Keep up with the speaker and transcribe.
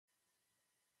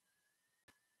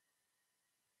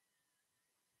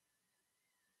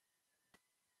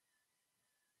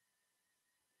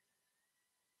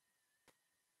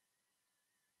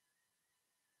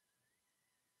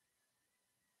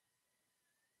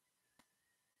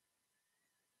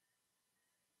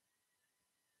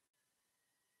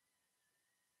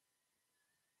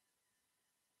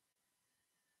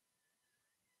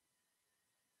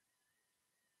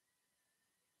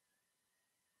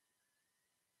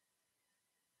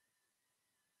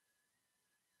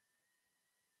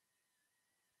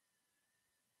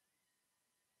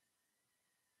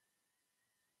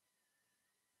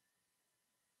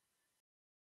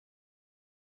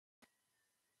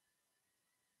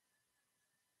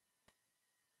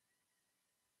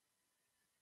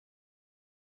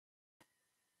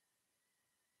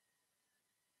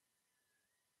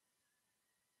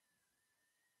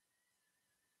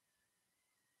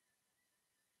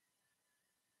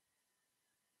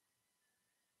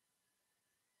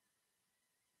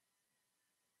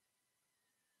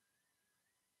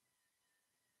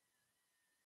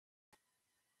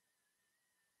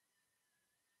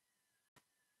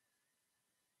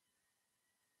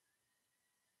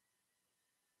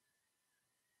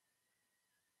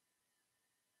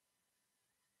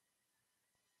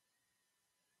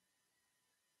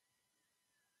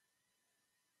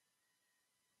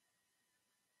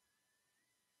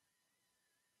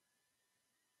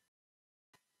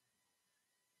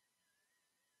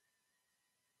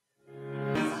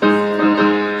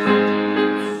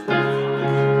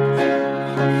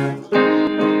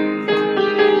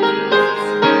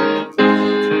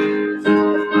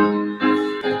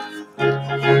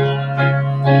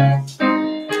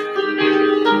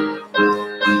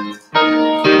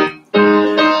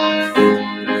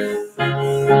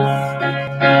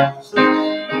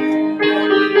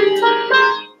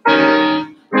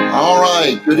All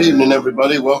right. Good evening,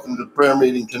 everybody. Welcome to the prayer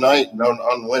meeting tonight and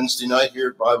on Wednesday night here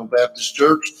at Bible Baptist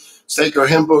Church. Let's take our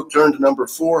hymn book, turn to number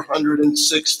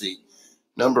 460.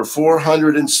 Number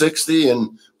 460,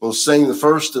 and we'll sing the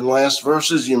first and last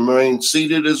verses. You remain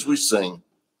seated as we sing.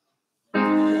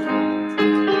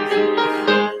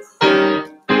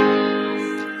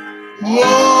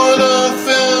 What a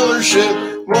fellowship,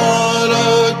 what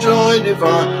a joy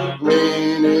divine,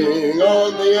 leaning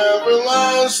on the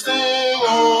everlasting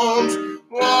arms.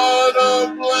 What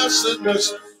a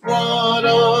blessedness, what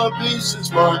a peace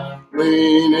is mine,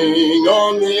 leaning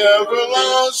on the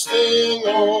everlasting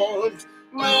arms.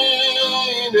 Leaning,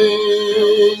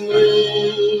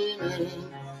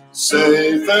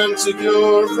 safe and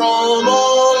secure from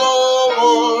all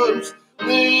alarms.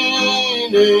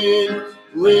 Leaning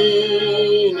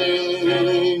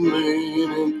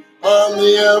on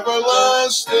the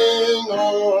everlasting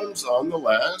arms. On the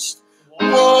last.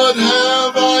 What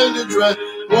have I to dread?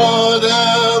 What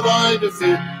have I to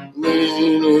fear?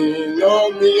 Leaning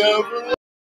on the everlasting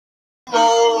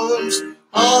arms.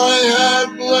 I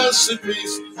have blessed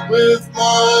peace with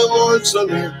my Lord so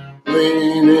near.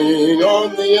 Leaning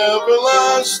on the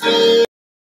everlasting.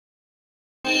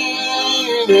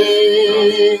 Leaning,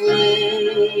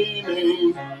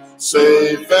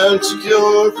 safe and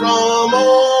secure from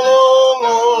all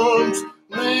alarms.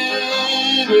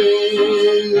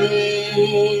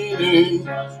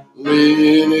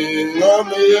 Leaning on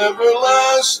the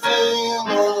everlasting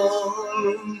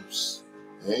arms.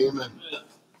 Amen.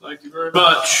 Thank you very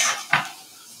much.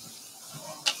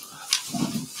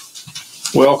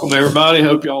 Welcome, everybody.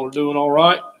 Hope y'all are doing all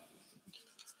right.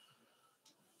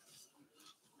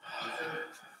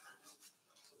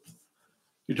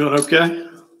 You doing okay?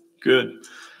 Good.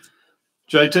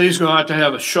 JT's going to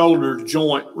have a shoulder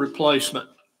joint replacement.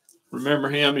 Remember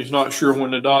him? He's not sure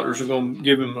when the doctors are going to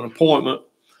give him an appointment.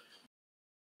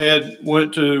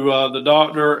 Went to the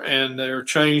doctor, and they're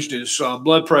changed his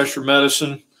blood pressure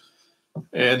medicine,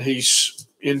 and he's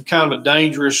in kind of a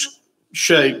dangerous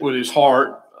shape with his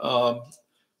heart,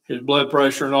 his blood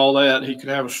pressure and all that. He could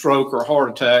have a stroke or a heart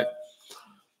attack.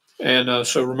 And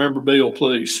so remember Bill,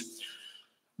 please.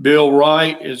 Bill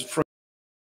Wright is from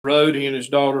the road. He and his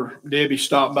daughter Debbie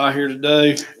stopped by here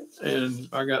today, and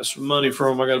I got some money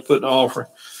from him I got to put in the offering.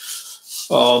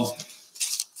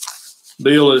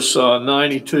 Bill is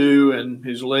 92, and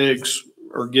his legs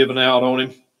are giving out on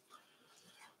him.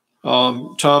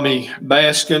 Tommy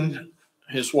Baskin,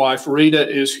 his wife Rita,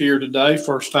 is here today,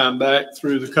 first time back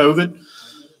through the COVID.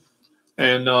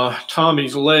 And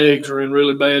Tommy's legs are in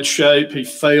really bad shape. He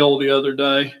fell the other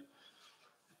day,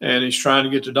 and he's trying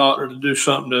to get the doctor to do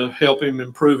something to help him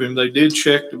improve him. They did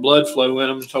check the blood flow in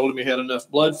him and told him he had enough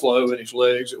blood flow in his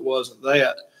legs. It wasn't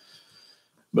that,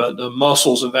 but the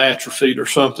muscles have atrophied or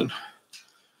something.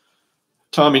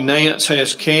 Tommy Nance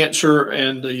has cancer,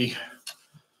 and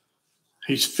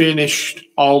he's finished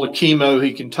all the chemo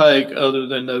he can take other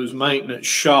than those maintenance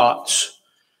shots.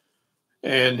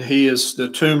 And the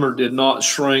tumor did not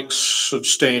shrink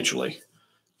substantially,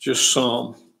 just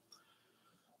some.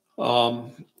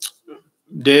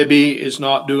 Debbie is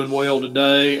not doing well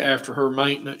today after her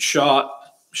maintenance shot.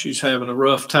 She's having a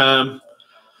rough time.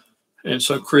 And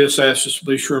so Chris asked us to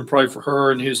be sure and pray for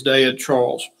her and his dad,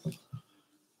 Charles.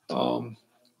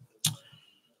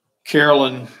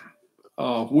 Carolyn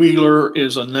Wheeler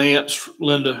is a Nance,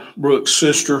 Linda Brooks'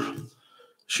 sister.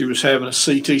 She was having a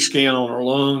CT scan on her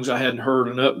lungs. I hadn't heard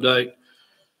an update.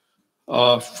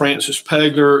 Frances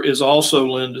Pegler is also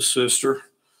Linda's sister,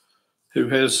 who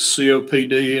has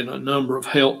COPD and a number of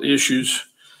health issues.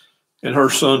 And her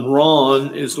son,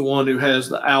 Ron, is the one who has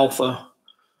the alpha-1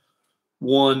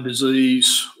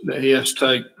 disease that he has to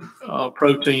take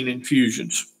protein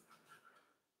infusions.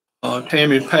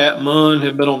 Tammy and Pat Munn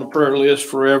have been on the prayer list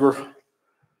forever.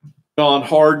 John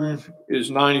Harden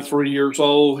is 93 years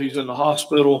old. He's in the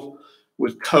hospital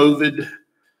with COVID,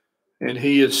 and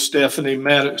he is Stephanie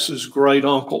Maddox's great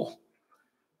uncle.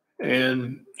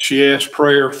 And she asked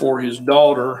prayer for his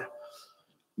daughter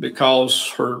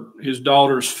because his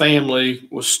daughter's family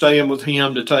was staying with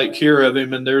him to take care of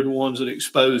him, and they're the ones that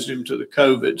exposed him to the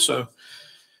COVID. So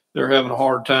they're having a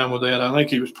hard time with that. I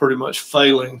think he was pretty much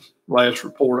failing, last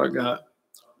report I got.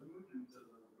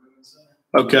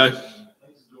 Okay.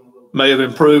 May have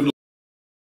improved.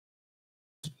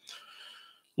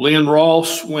 Lynn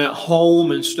Ross went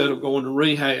home instead of going to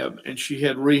rehab, and she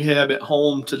had rehab at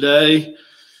home today,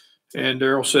 and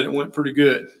Daryl said it went pretty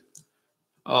good.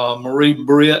 Marie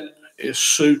Britt is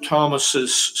Sue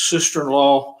Thomas's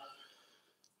sister-in-law.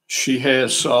 She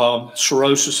has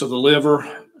cirrhosis of the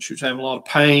liver. She was having a lot of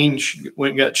pain. She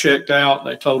went and got checked out.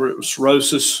 They told her it was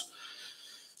cirrhosis.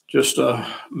 just a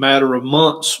matter of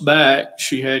months back,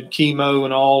 she had chemo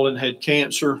and all and had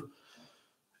cancer.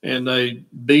 And they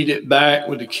beat it back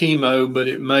with the chemo, but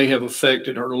it may have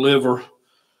affected her liver.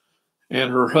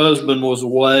 And her husband was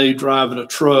away driving a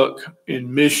truck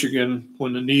in Michigan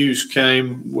when the news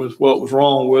came with what was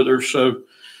wrong with her. So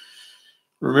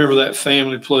remember that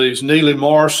family, please. Neely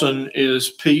Morrison is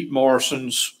Pete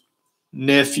Morrison's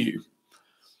nephew.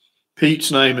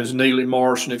 Pete's name is Neely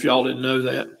Morrison, if y'all didn't know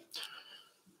that.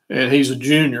 And he's a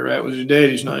junior. That was his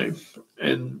daddy's name.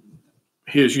 And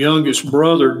his youngest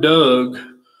brother, Doug,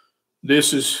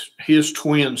 this is his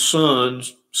twin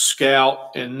sons,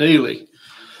 Scout and Neely.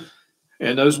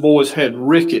 And those boys had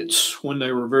rickets when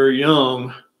they were very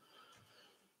young.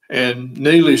 And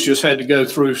Neely's just had to go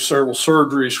through several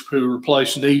surgeries to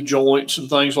replace knee joints and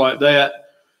things like that.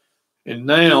 And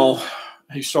now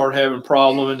he started having a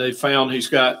problem, and they found he's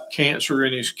got cancer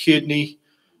in his kidney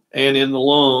and in the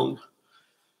lung.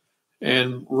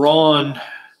 And Ron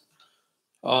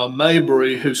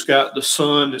Mabry, who's got the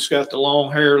son that's got the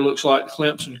long hair, looks like the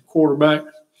Clemson quarterback.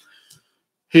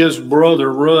 His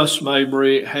brother, Russ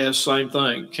Mabry, has same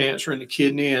thing, cancer in the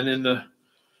kidney and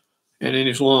in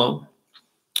his lung.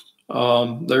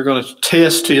 They're going to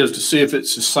test his to see if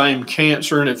it's the same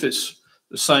cancer, and if it's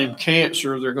the same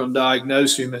cancer, they're going to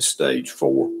diagnose him as stage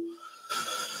 4.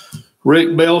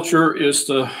 Rick Belcher is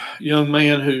the young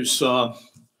man who's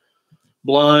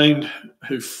blind,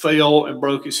 who fell and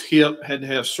broke his hip, had to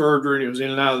have surgery, and he was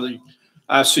in and out of the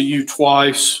ICU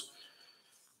twice.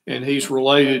 And he's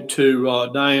related to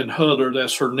Diane Huther,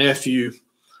 that's her nephew.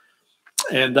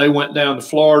 And they went down to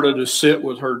Florida to sit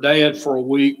with her dad for a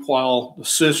week while the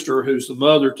sister, who's the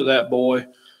mother to that boy,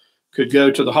 could go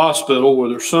to the hospital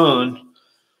with her son.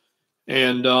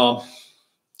 And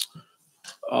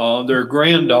their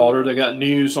granddaughter, they got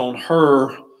news on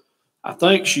her. I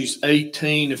think she's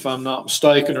 18, if I'm not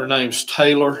mistaken. Her name's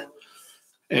Taylor,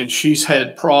 and she's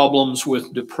had problems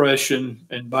with depression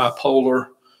and bipolar,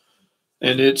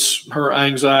 and it's her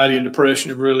anxiety and depression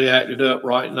have really acted up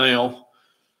right now,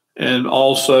 and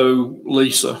also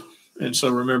Lisa. And so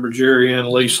remember Jerry and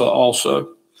Lisa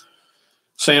also.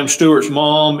 Sam Stewart's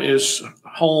mom is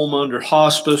home under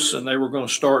hospice, and they were going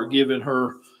to start giving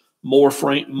her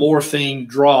morphine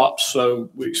drops, so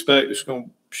we expect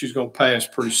she's going to pass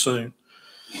pretty soon.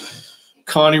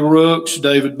 Connie Rooks,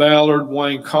 David Ballard,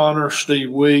 Wayne Connor,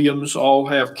 Steve Williams all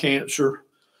have cancer.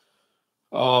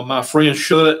 My friend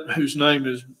Shutt, whose name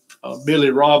is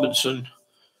Billy Robinson,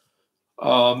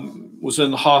 was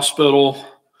in the hospital,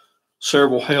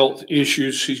 several health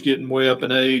issues. He's getting way up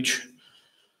in age.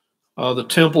 The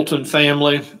Templeton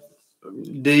family,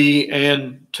 Dee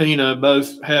and Tina,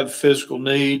 both have physical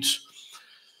needs.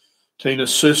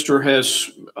 Tina's sister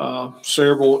has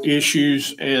several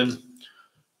issues, and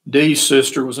Dee's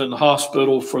sister was in the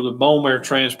hospital for the bone marrow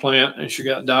transplant, and she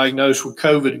got diagnosed with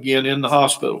COVID again in the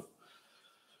hospital.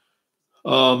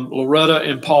 Loretta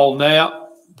and Paul Knapp,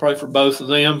 pray for both of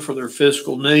them for their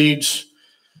physical needs.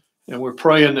 And we're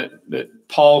praying that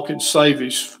Paul can save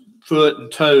his foot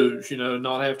and toes,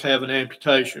 not have to have an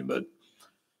amputation, but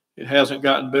it hasn't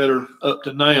gotten better up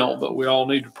to now, but we all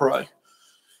need to pray.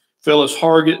 Phyllis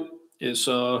Hargett is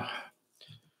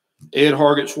Ed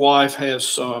Hargett's wife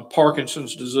has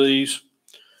Parkinson's disease.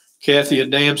 Kathy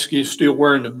Adamski is still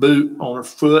wearing the boot on her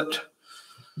foot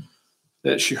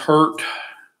that she hurt.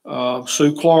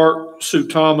 Sue Clark, Sue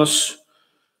Thomas,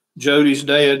 Jody's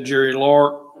dad, Jerry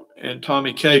Lark, and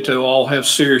Tommy Cato all have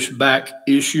serious back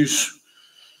issues.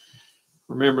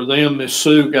 Remember them. Miss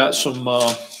Sue got some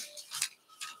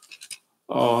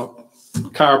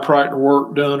chiropractor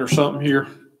work done or something here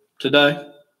today.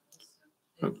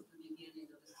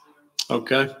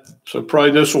 Okay, so pray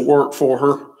this will work for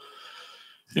her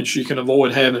and she can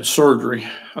avoid having surgery.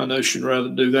 I know she'd rather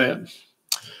do that.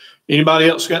 Anybody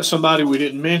else got somebody we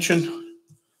didn't mention?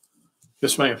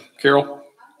 Yes, ma'am. Carol?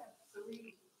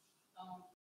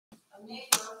 A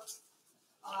neighbor,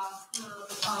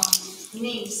 her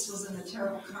niece was in a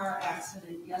terrible car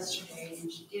accident yesterday,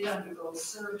 and she did undergo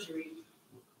surgery,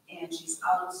 and she's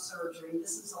out of surgery.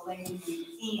 This is a lady named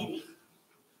Annie.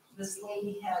 This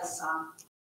lady has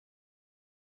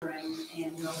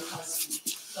and no husband.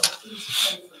 So please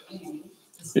pray for Annie.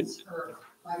 This is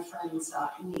my friend's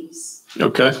niece.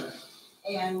 Okay.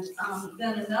 And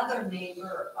then another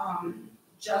neighbor,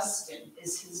 Justin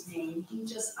is his name. He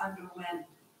just underwent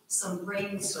some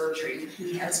brain surgery.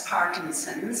 He has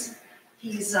Parkinson's.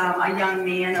 He's a young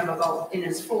man of about in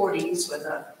his 40s with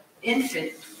an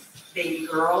infant baby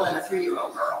girl and a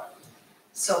 3-year-old girl.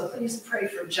 So please pray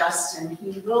for Justin.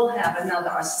 He will have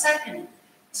a second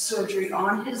surgery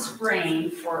on his brain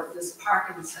for this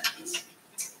Parkinson's.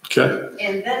 Okay.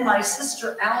 And then my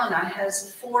sister Elena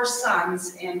has 4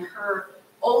 sons, and her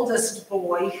oldest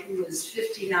boy, who is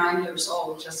 59 years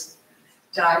old, just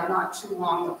died not too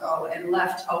long ago and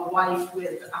left a wife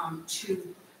with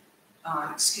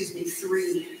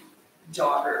 3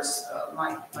 daughters,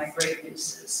 my great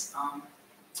nieces.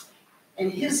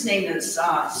 And his name is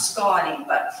Scotty,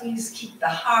 but please keep the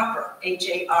Harper,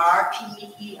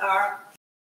 Harper.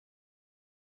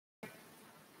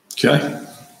 Okay.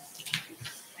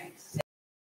 Thanks.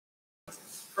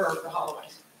 For the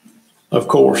holidays. Of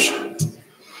course.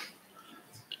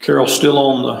 Carol, still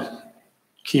on the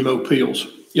chemo pills?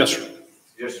 Yes, sir.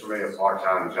 Just for me, a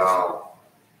part-time job,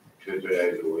 2 or 3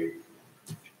 days a week,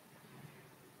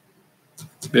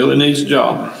 Billy needs a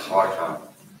job. part-time.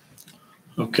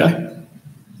 Okay.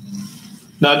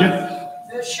 Nadia?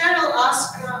 Cheryl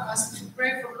asked us to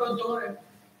pray for her daughter,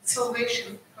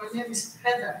 salvation. Her name is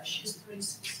Heather. She's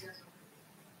 26 years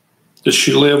old. Does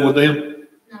she live with them?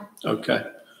 No. Okay.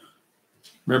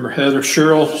 Remember Heather?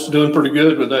 Cheryl's doing pretty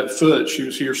good with that foot. She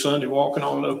was here Sunday walking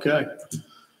on it okay.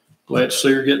 Glad to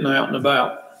see her getting out and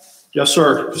about. Yes,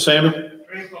 sir. Samuel?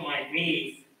 Pray for my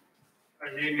niece.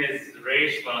 Her name is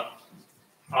Reshma.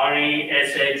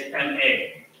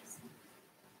 Reshma.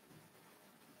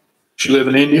 She live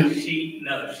in India?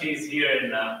 She's here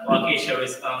in Waukesha,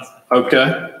 Wisconsin.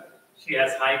 Okay. She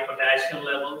has high potassium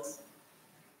levels.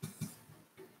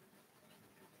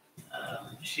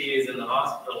 She is in the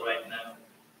hospital right now.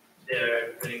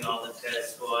 They're doing all the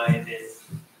tests why it is.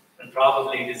 And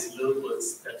probably it is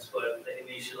lupus. That's what the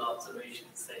initial observations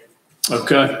say.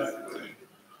 Okay.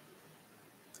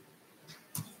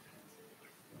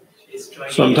 She's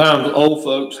trying. Sometimes old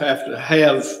folks have to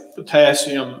have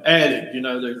potassium added. You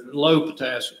know, they're low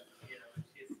potassium. Yeah,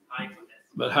 she's high potassium.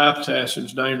 But high potassium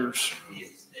is dangerous.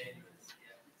 It's dangerous,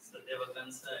 yeah. So they were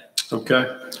concerned. Okay.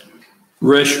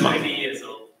 Reshma. 90 years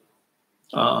old.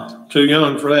 Too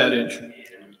young for that, isn't she? Yeah. She's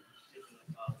in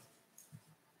the hospital.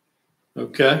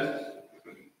 Okay.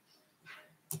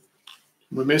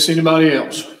 We miss anybody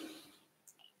else?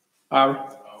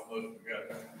 Ira?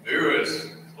 Drew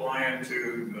is flying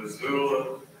to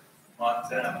Missoula,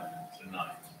 Montana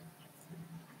tonight.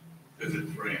 Visit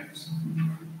friends.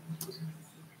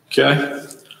 Okay.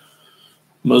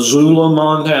 Missoula,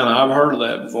 Montana. I've heard of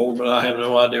that before, but I have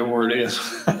no idea where it is.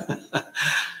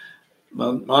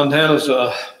 Montana's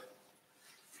a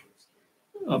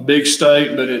big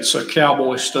state, but it's a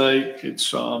cowboy state.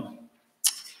 It's got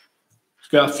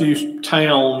a few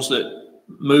towns that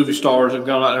movie stars have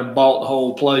gone out there and bought the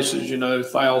whole places, you know,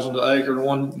 thousands of acres.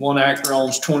 One actor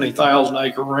owns 20,000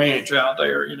 acre ranch out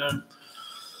there, you know.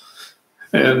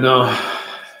 And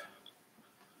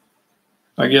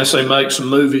I guess they make some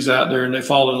movies out there and they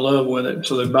fall in love with it,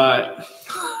 so they buy it.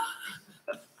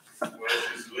 Well,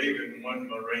 she's leaving one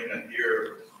marina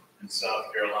here in South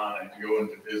Carolina and going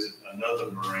to visit another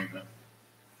marina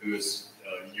who is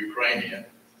Ukrainian.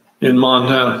 In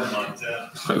Montana.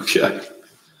 Montana. Okay.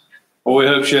 Well, we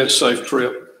hope she had a safe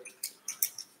trip.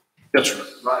 Yes, sir.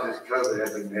 Like this COVID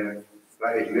epidemic,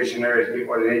 like these missionaries,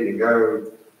 people that need to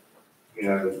go, you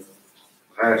know,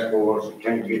 passports,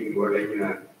 can't get anywhere, they, you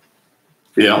know.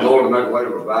 Yeah. Lord will make a way to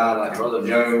provide, like Brother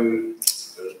Joe,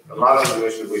 a lot of the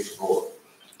missions we support.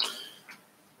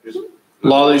 Just, A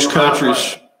lot of these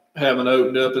countries haven't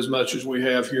opened up as much as we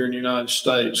have here in the United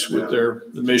States with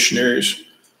the missionaries.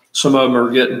 Some of them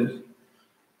are getting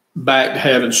back to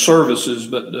having services,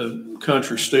 but the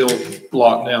country's still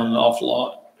locked down an awful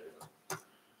lot.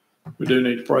 We do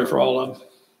need to pray for all of them.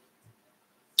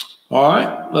 All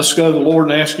right, let's go to the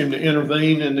Lord and ask Him to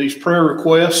intervene in these prayer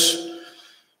requests.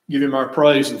 Give Him our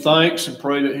praise and thanks and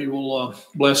pray that He will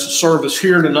bless the service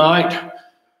here tonight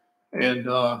and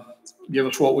give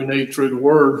us what we need through the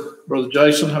Word. Brother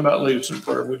Jason, how about lead us in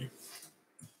prayer, would you?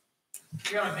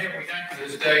 God, Heaven, we thank you for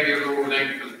this day, dear Lord. We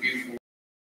thank you for the beautiful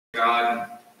God.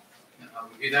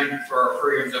 We thank you for our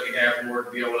freedoms that we have, Lord,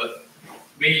 to be able to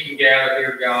meet and gather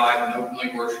here, God, and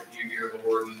openly worship you, dear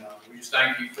Lord. And we just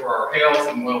thank you for our health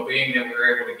and well-being that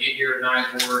we're able to get here tonight,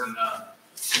 Lord. And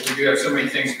we do have so many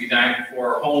things to be thankful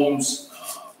for. Our homes,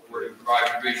 Lord, you provide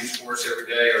provisions for us every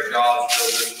day. Our jobs,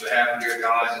 Lord, that happen, dear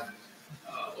God. And,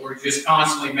 Lord, you just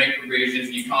constantly make provisions,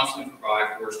 and you constantly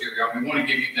provide for us, dear God. We want to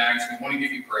give you thanks. We want to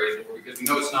give you praise, Lord, because we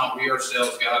know it's not we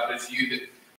ourselves, God, but it's you that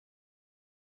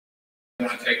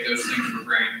want to take those things for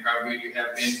granted. How good you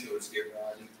have been to us, dear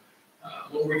God. And,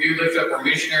 Lord, we do lift up our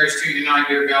missionaries to you tonight,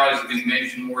 dear God. As has been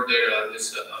mentioned, Lord, that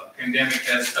this pandemic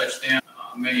has touched them.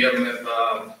 Many of them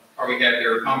have probably had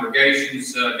their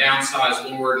congregations downsized,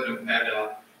 Lord, and have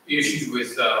had issues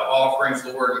with offerings,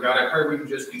 Lord. God, I pray we can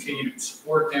just continue to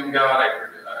support them, God.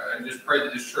 I just pray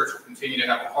that this church will continue to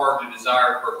have a heart and a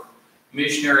desire for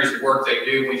missionaries, the work they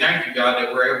do. We thank you, God,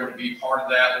 that we're able to be part of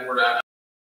that, Lord.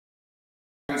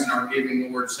 In our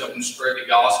giving, Lord, helping spread the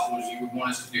gospel as you would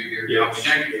want us to do, dear God. We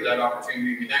thank you for that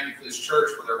opportunity. We thank you for this church,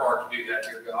 for their heart to do that,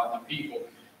 dear God. And the people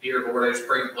here, Lord, I just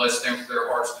pray to bless them for their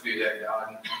hearts to do that, God.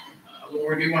 And,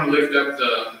 Lord, we do want to lift up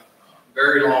the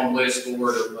very long list,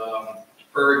 Lord, of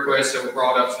prayer requests that were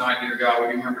brought up tonight, dear God.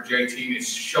 We do remember JT and his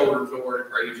shoulder, Lord. I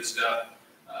pray you just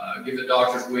give the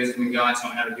doctors wisdom and guidance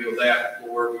on how to deal with that,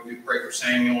 Lord. We do pray for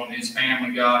Samuel and his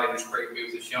family, God. I just pray to be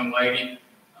with this young lady.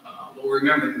 Lord,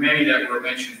 remember many that were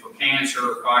mentioned for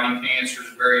cancer, fighting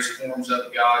cancers, various forms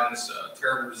of God, and this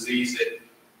terrible disease that,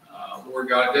 Lord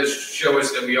God, does show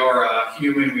us that we are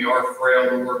human, we are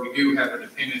frail, Lord. We do have a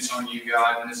dependence on you,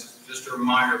 God, and this is just a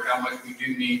reminder of how much we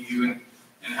do need you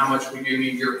and how much we do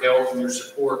need your help and your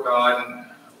support, God. And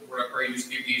Lord, I pray you just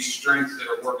give these strengths that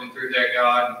are working through that,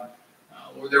 God.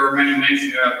 And, Lord, there were many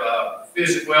mentioned who have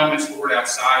physical ailments, Lord,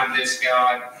 outside of this,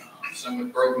 God, some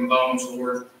with broken bones,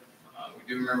 Lord.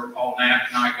 We do remember Paul Knapp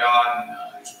tonight, God,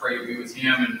 and just pray to be with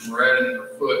him and Loretta and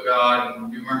her foot, God, and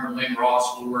we do remember Lynn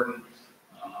Ross, Lord, and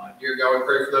dear God, we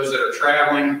pray for those that are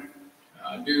traveling.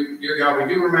 Dear God,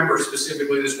 we do remember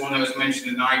specifically this one that was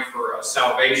mentioned tonight for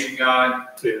salvation, God.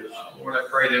 Yes. Lord, I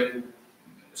pray that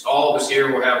all of us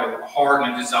here will have a heart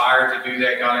and a desire to do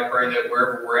that, God. I pray that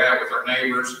wherever we're at with our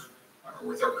neighbors, or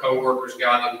with our co-workers,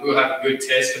 God, that we'll have a good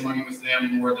testimony with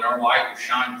them, Lord, that our light will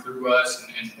shine through us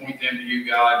and point them to you,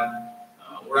 God.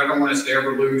 Lord, I don't want us to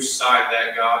ever lose sight of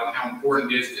that, God, and how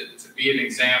important it is to be an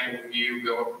example of you,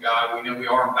 God. We know we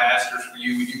are ambassadors for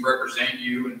you. We do represent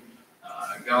you. And,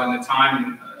 God, in the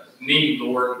time of need,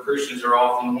 Lord, Christians are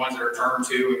often the ones that are turned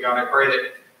to. And, God, I pray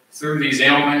that through these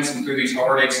ailments and through these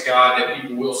heartaches, God, that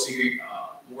people will see,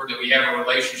 Lord, that we have a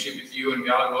relationship with you, and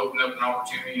God will open up an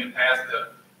opportunity and a path to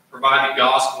provide the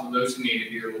gospel to those who need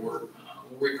it, dear Lord.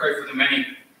 We pray for the many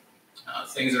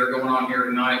things that are going on here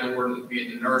tonight, Lord, be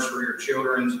it the nursery or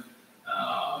children's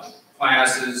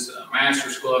classes,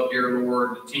 Master's Club, dear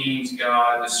Lord, the teens,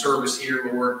 God, the service here,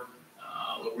 Lord.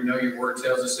 Lord, we know your word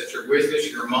tells us that you're with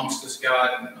us, you're amongst us, God.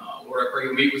 And, Lord, I pray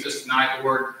you'll meet with us tonight,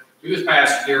 Lord. Do this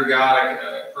pastor, dear God.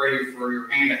 I pray for your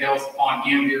hand of health upon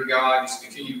him, dear God. Just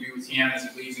continue to be with him as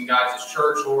he leads and guides his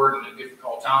church, Lord, in a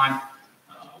difficult time.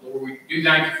 Lord, we do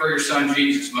thank you for your son,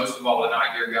 Jesus, most of all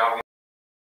tonight, dear God.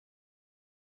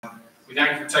 We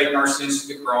thank you for taking our sins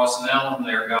to the cross and nailing them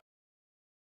there, God.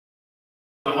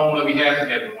 The home that we have in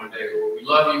heaven one day, Lord. We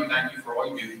love you and thank you for all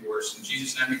you do for us. In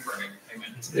Jesus' name we pray.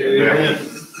 Amen. Amen.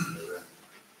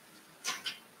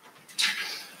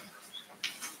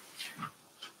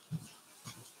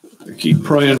 We keep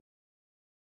praying.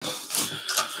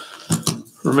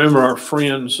 Remember our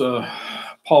friends,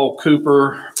 Paul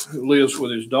Cooper, who lives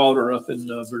with his daughter up in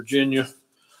Virginia.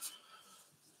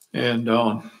 And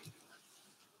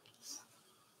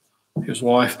his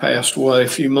wife passed away a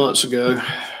few months ago.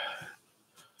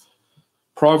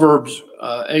 Proverbs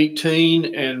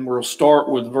 18, and we'll start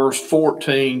with verse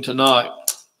 14 tonight.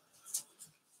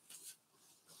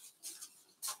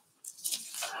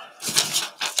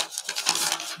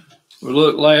 We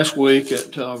looked last week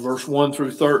at verse 1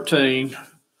 through 13,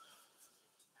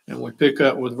 and we pick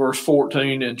up with verse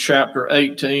 14 in chapter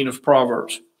 18 of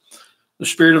Proverbs. The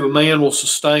spirit of a man will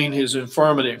sustain his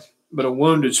infirmity, but a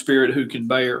wounded spirit who can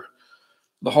bear?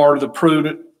 The heart of the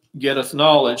prudent getteth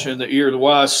knowledge, and the ear of the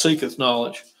wise seeketh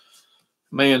knowledge.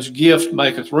 Man's gift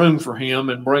maketh room for him,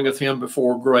 and bringeth him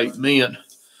before great men.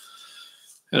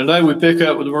 And today we pick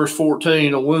up with verse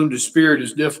 14, a wounded spirit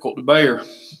is difficult to bear.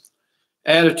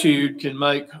 Attitude can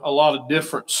make a lot of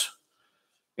difference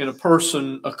in a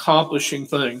person accomplishing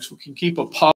things. We can keep a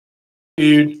positive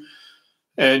attitude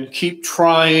and keep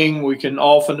trying. We can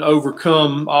often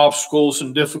overcome obstacles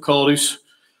and difficulties.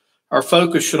 Our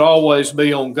focus should always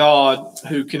be on God,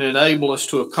 who can enable us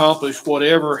to accomplish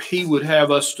whatever he would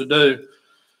have us to do.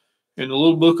 In the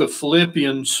little book of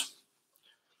Philippians,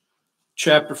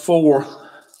 chapter 4,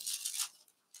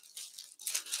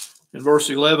 in verse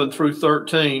 11 through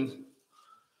 13,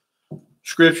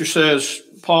 Scripture says,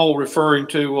 Paul referring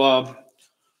to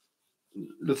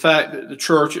the fact that the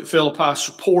church at Philippi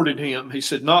supported him. He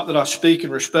said, not that I speak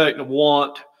in respect of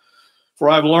want, for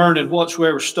I have learned in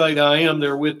whatsoever state I am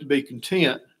therewith to be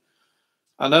content.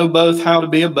 I know both how to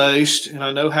be abased, and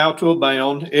I know how to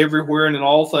abound. Everywhere and in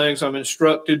all things I'm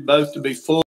instructed both to be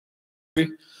full,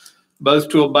 both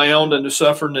to abound and to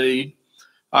suffer need.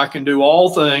 I can do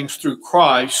all things through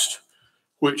Christ,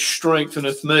 which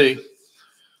strengtheneth me.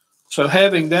 So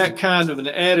having that kind of an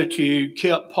attitude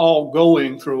kept Paul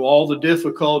going through all the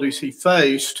difficulties he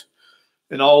faced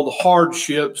and all the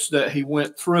hardships that he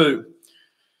went through.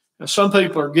 Now, some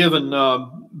people are given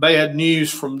bad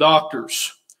news from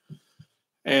doctors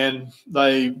and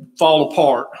they fall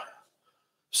apart.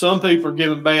 Some people are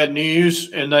given bad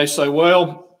news and they say,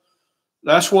 well,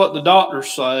 that's what the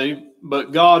doctors say,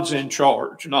 but God's in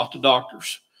charge, not the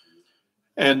doctors.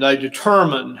 And they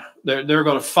determine that they're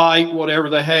going to fight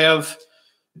whatever they have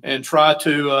and try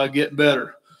to get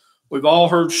better. We've all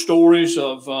heard stories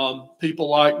of people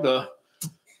like the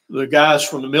guys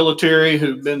from the military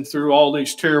who've been through all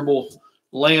these terrible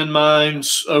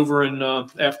landmines over in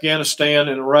Afghanistan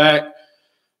and Iraq,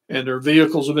 and their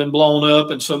vehicles have been blown up,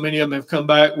 and so many of them have come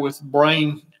back with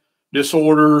brain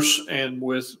disorders and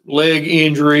with leg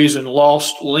injuries and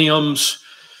lost limbs.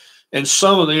 And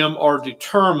some of them are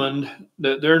determined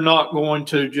that they're not going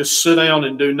to just sit down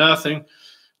and do nothing.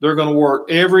 They're going to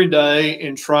work every day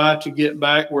and try to get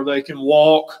back where they can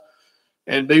walk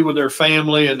and be with their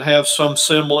family and have some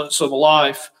semblance of a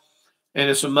life. And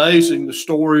it's amazing the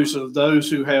stories of those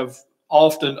who have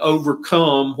often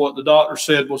overcome what the doctor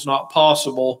said was not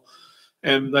possible,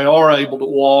 and they are able to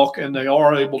walk and they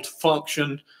are able to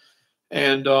function,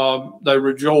 and they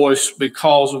rejoice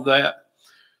because of that.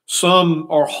 Some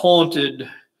are haunted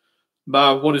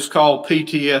by what is called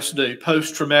PTSD,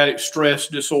 post-traumatic stress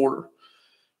disorder.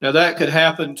 Now, that could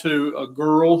happen to a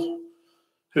girl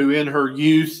who in her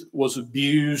youth was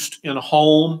abused in a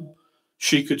home.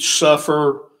 She could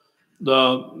suffer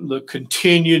the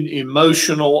continued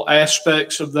emotional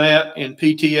aspects of that in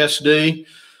PTSD,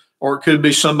 or it could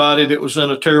be somebody that was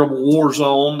in a terrible war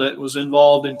zone that was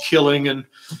involved in killing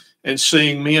and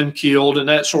seeing men killed and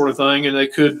that sort of thing, and they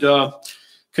could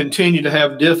continue to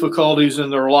have difficulties in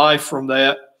their life from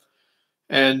that.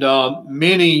 And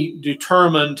many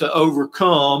determined to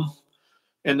overcome,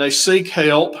 and they seek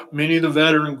help. Many of the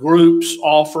veteran groups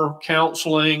offer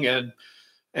counseling and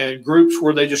groups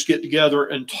where they just get together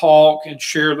and talk and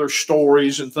share their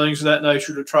stories and things of that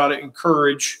nature to try to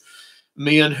encourage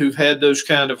men who've had those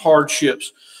kind of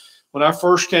hardships. When I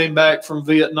first came back from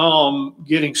Vietnam,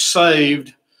 getting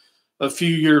saved a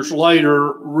few years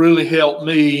later really helped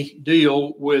me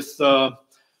deal with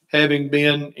having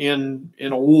been in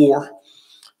a war.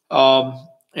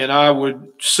 And I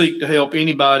would seek to help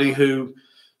anybody who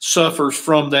suffers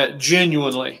from that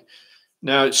genuinely.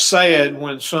 Now, it's sad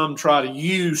when some try to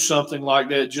use something like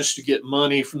that just to get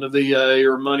money from the VA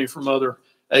or money from other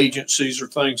agencies or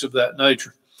things of that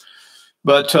nature.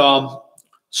 But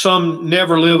some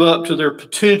never live up to their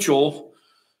potential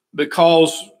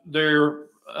because they're,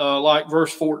 like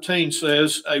verse 14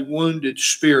 says, a wounded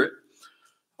spirit.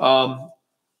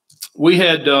 We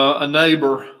had a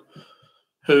neighbor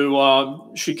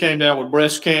who she came down with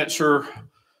breast cancer.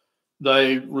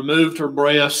 They removed her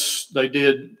breasts. They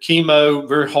did chemo,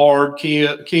 very hard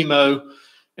chemo,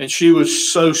 and she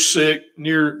was so sick,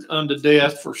 near unto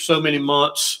death for so many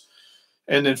months.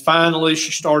 And then finally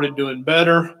she started doing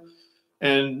better.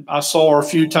 And I saw her a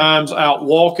few times out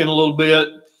walking a little bit,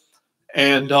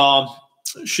 and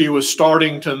she was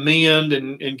starting to mend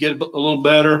and get a little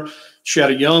better. She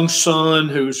had a young son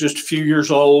who was just a few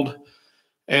years old,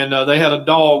 and they had a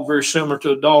dog very similar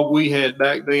to a dog we had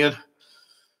back then.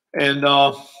 And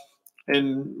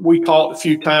we talked a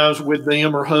few times with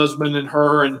them, her husband and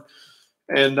her, and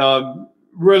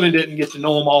really didn't get to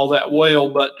know them all that well.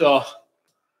 But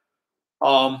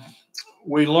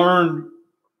we learned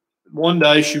one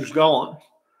day she was gone.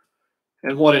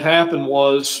 And what had happened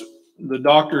was the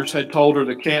doctors had told her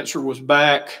the cancer was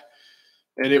back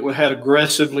and it had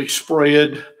aggressively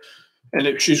spread,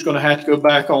 and she's going to have to go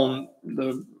back on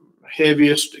the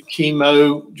heaviest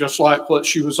chemo, just like what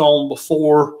she was on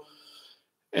before.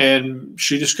 And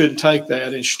she just couldn't take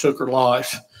that, and she took her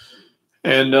life.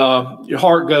 And your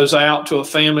heart goes out to a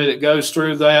family that goes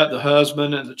through that. The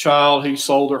husband and the child, he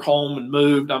sold their home and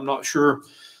moved. I'm not sure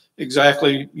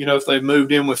exactly, if they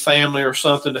moved in with family or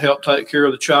something to help take care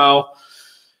of the child.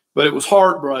 But it was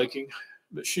heartbreaking.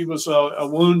 But she was a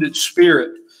wounded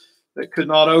spirit that could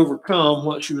not overcome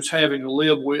what she was having to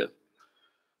live with.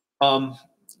 Some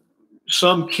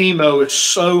chemo is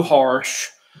so harsh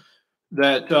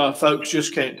that folks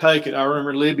just can't take it. I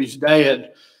remember Libby's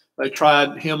dad, they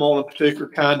tried him on a particular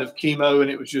kind of chemo, and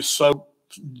it was just so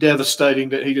devastating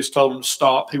that he just told him to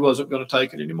stop. He wasn't going to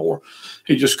take it anymore.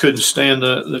 He just couldn't stand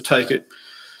to take it.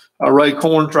 Ray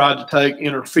Korn tried to take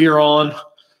interferon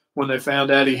when they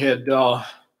found out he had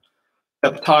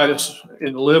hepatitis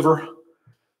in the liver,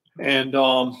 and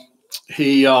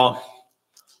he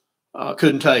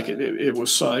couldn't take it. It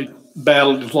was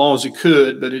battled as long as he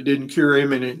could, but it didn't cure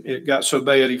him, and it got so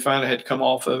bad he finally had to come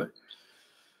off of it.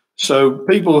 So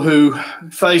people who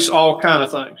face all kind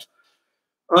of things,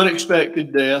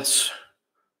 unexpected deaths,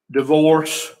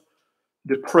 divorce,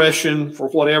 depression, for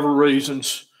whatever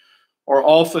reasons, are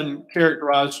often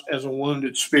characterized as a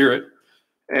wounded spirit,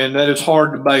 and that is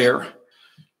hard to bear.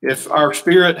 If our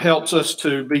spirit helps us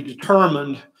to be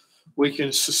determined, we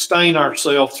can sustain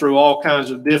ourselves through all kinds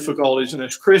of difficulties. And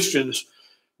as Christians,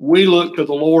 we look to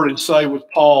the Lord and say with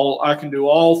Paul, I can do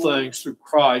all things through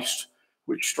Christ,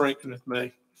 which strengtheneth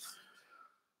me.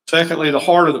 Secondly, the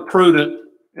heart of the prudent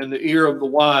and the ear of the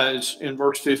wise in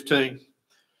verse 15.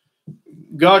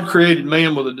 God created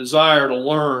man with a desire to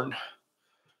learn.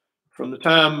 From the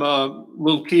time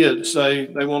little kids, they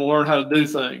want to learn how to do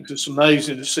things. It's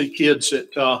amazing to see kids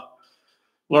that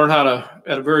learn how to,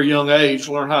 at a very young age,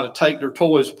 learn how to take their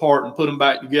toys apart and put them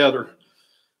back together.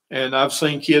 And I've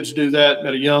seen kids do that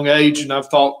at a young age, and I've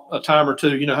thought a time or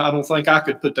two, I don't think I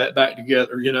could put that back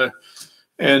together,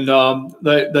 And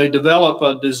they develop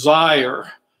a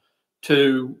desire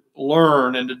to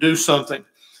learn and to do something.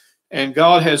 And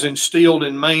God has instilled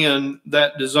in man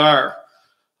that desire.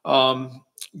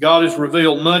 God has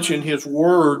revealed much in his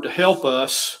word to help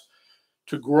us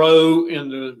to grow in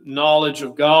the knowledge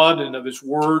of God and of his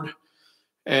word.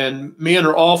 And men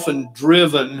are often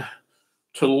driven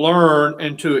to learn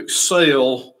and to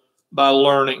excel by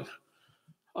learning.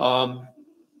 The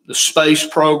space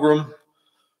program,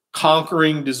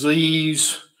 conquering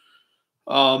disease,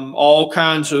 all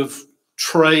kinds of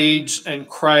trades and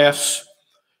crafts.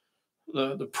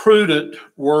 The prudent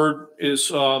word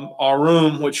is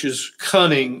arum, which is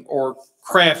cunning or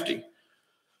crafty.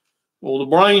 Well, the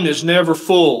brain is never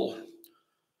full.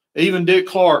 Even Dick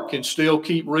Clark can still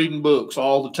keep reading books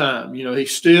all the time.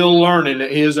 He's still learning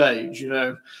at his age,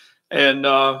 And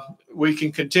we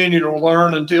can continue to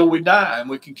learn until we die. And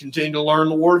we can continue to learn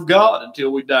the Word of God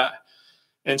until we die.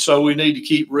 And so we need to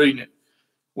keep reading it.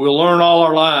 We'll learn all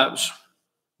our lives.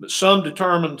 But some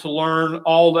determine to learn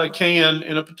all they can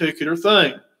in a particular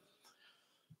thing.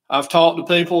 I've talked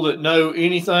to people that know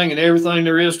anything and everything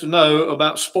there is to know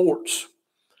about sports,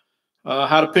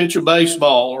 how to pitch a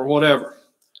baseball or whatever.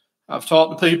 I've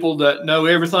talked to people that know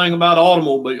everything about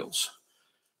automobiles,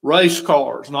 race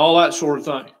cars, and all that sort of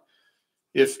thing.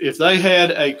 If they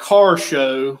had a car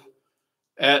show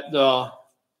at the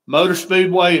Motor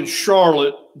Speedway in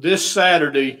Charlotte this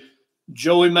Saturday,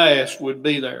 Joey Mast would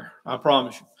be there, I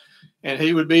promise you. And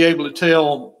he would be able to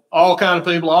tell all kind of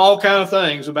people, all kind of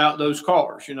things about those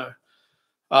cars,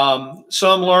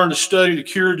 Some learn to study to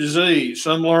cure disease.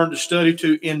 Some learn to study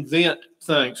to invent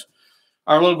things.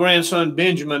 Our little grandson,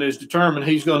 Benjamin, is determined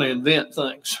he's going to invent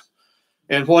things.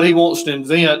 And what he wants to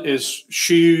invent is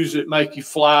shoes that make you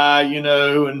fly,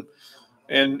 and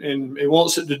he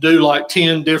wants it to do like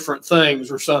 10 different things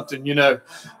or something,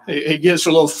 He gets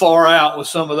a little far out with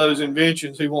some of those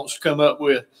inventions he wants to come up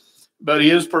with. But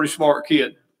he is a pretty smart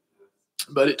kid.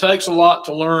 But it takes a lot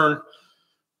to learn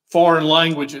foreign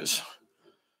languages.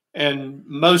 And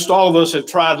most all of us have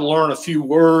tried to learn a few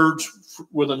words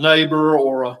with a neighbor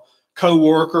or a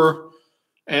coworker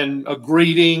and a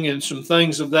greeting and some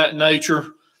things of that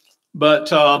nature. But,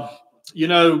 some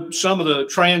of the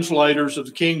translators of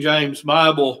the King James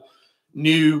Bible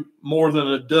knew more than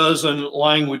a dozen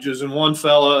languages. And one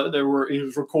fella, he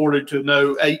was recorded to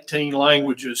know 18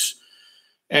 languages.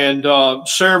 And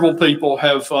several people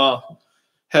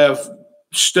have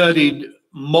studied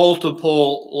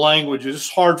multiple languages. It's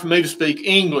hard for me to speak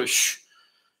English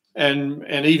and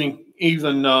even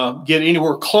get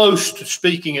anywhere close to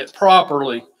speaking it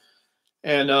properly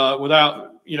and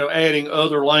without adding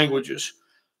other languages.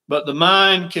 But the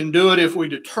mind can do it if we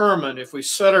determine, if we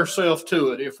set ourselves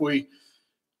to it, if we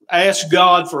ask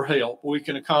God for help, we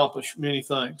can accomplish many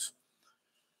things.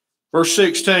 Verse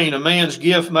 16, a man's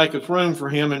gift maketh room for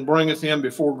him and bringeth him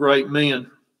before great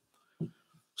men.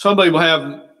 Some people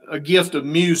have a gift of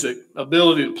music,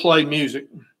 ability to play music.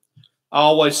 I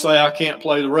always say I can't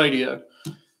play the radio.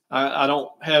 I don't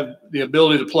have the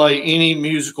ability to play any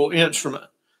musical instrument.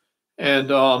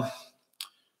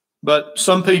 But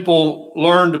some people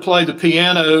learn to play the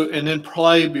piano and then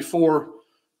play before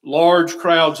large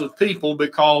crowds of people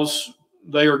because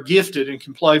they are gifted and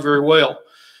can play very well.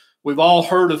 We've all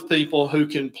heard of people who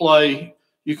can play.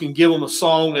 You can give them a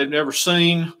song they've never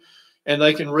seen, and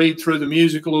they can read through the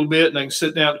music a little bit, and they can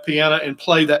sit down at the piano and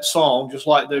play that song just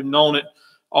like they've known it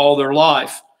all their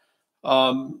life.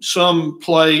 Some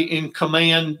play in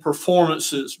command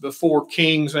performances before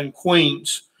kings and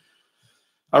queens.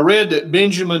 I read that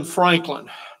Benjamin Franklin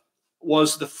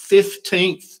was the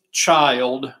 15th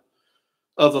child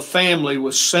of a family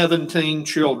with 17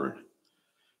 children.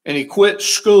 And he quit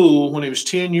school when he was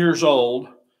 10 years old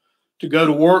to go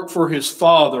to work for his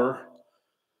father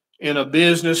in a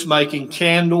business making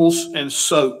candles and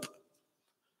soap.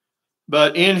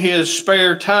 But in his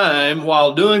spare time,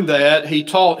 while doing that, he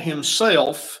taught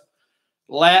himself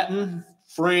Latin,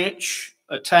 French,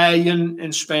 Italian,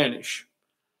 and Spanish.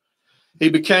 He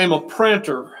became a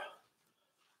printer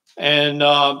and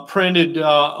printed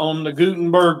on the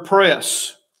Gutenberg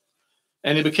press.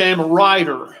 And he became a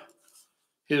writer.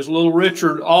 His Little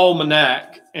Richard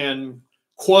Almanac and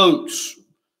quotes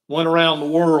went around the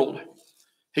world.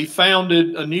 He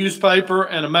founded a newspaper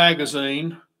and a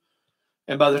magazine.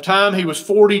 And by the time he was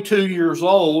 42 years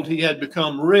old, he had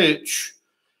become rich,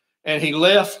 and he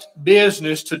left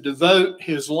business to devote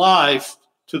his life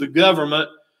to the government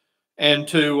and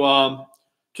to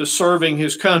serving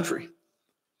his country.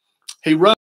 He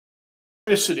wrote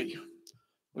electricity.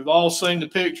 We've all seen the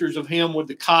pictures of him with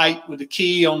the kite, with the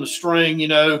key on the string, you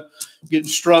know, getting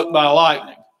struck by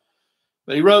lightning.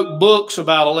 But he wrote books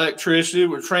about electricity that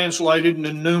were translated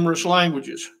into numerous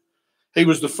languages. He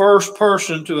was the first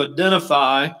person to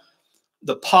identify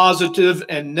the positive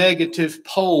and negative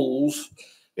poles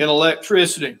in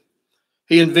electricity.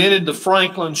 He invented the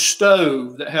Franklin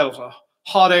stove that has a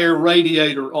hot air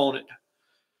radiator on it.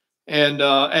 And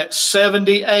at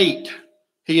 78,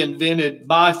 he invented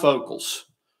bifocals.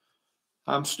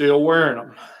 I'm still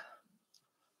wearing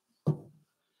them.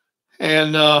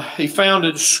 And he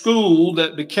founded a school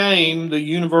that became the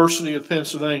University of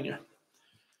Pennsylvania.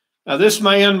 Now, this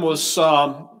man was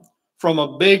from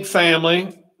a big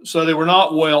family, so they were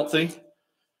not wealthy,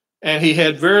 and he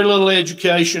had very little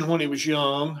education when he was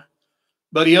young,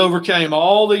 but he overcame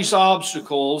all these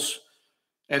obstacles,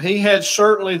 and he had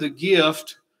certainly the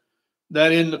gift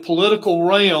that in the political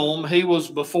realm, he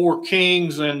was before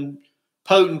kings and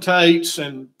potentates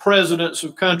and presidents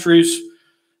of countries,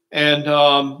 and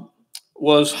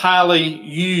was highly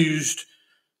used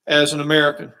as an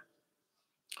American.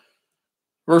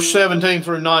 Verse 17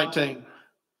 through 19.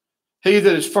 He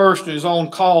that is first in his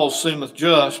own cause seemeth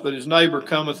just, but his neighbor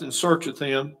cometh and searcheth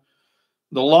him.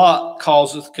 The lot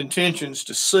causeth contentions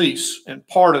to cease, and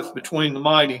parteth between the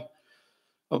mighty.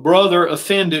 A brother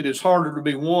offended is harder to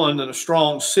be won than a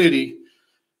strong city,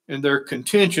 and their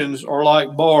contentions are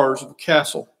like bars of a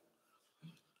castle.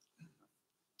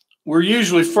 We're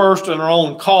usually first in our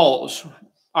own cause,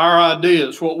 our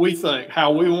ideas, what we think,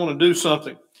 how we want to do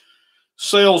something.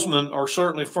 Salesmen are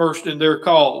certainly first in their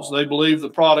cause. They believe the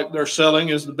product they're selling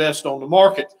is the best on the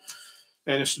market,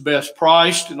 and it's the best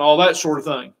priced and all that sort of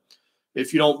thing.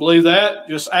 If you don't believe that,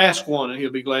 just ask one, and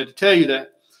he'll be glad to tell you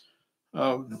that.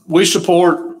 We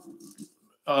support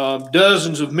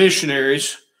dozens of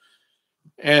missionaries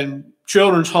and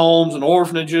children's homes and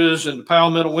orphanages and the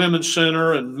Palmetto Women's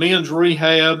Center and men's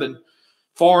rehab and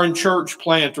foreign church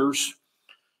planters.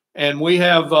 And we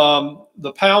have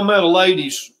the Palmetto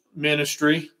Ladies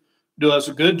Ministry does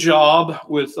a good job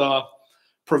with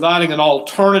providing an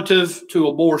alternative to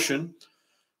abortion.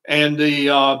 And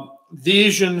the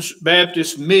Visions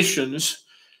Baptist Missions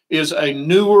is a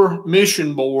newer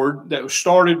mission board that was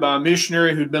started by a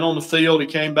missionary who'd been on the field. He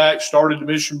came back, started the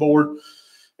mission board,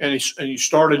 and he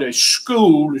started a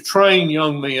school to train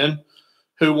young men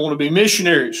who want to be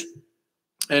missionaries.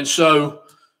 And so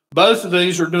both of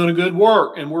these are doing a good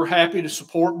work, and we're happy to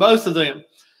support both of them.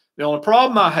 The only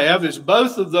problem I have is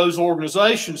both of those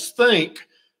organizations think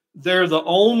they're the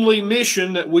only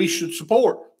mission that we should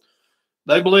support.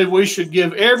 They believe we should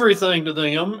give everything to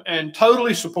them and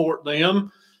totally support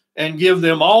them and give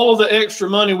them all of the extra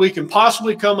money we can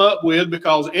possibly come up with,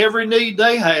 because every need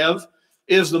they have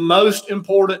is the most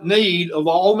important need of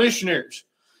all missionaries.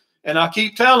 And I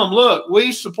keep telling them, look,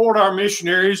 we support our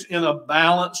missionaries in a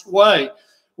balanced way.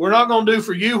 We're not going to do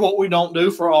for you what we don't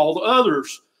do for all the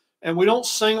others. And we don't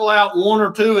single out one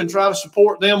or two and try to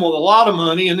support them with a lot of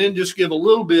money and then just give a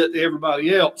little bit to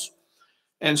everybody else.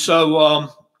 And so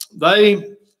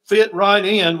they fit right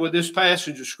in with this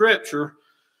passage of Scripture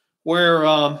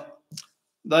where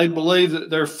they believe that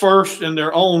they're first in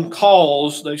their own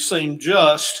cause. They seem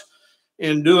just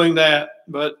in doing that,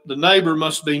 but the neighbor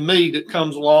must be me that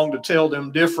comes along to tell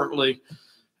them differently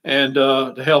and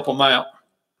to help them out.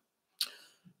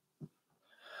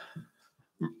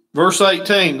 Verse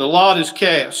 18, the lot is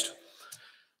cast.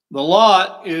 The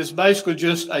lot is basically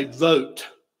just a vote,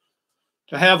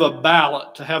 to have a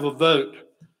ballot, to have a vote.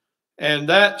 And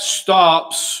that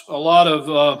stops a lot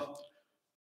of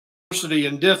adversity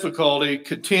and difficulty,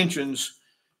 contentions,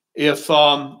 if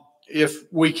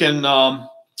we can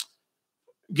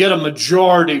get a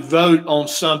majority vote on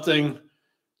something,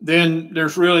 then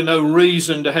there's really no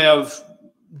reason to have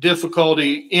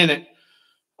difficulty in it.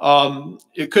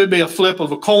 It could be a flip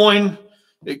of a coin.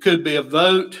 It could be a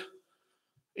vote.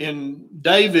 In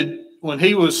David, when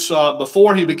he was,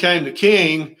 before he became the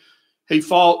king, he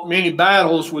fought many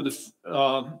battles with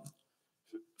the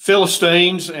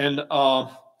Philistines and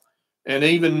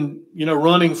even,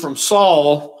 running from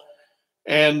Saul,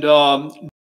 and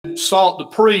sought the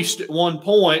priest at one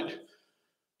point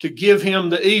to give him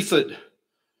the ephod.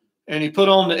 And he put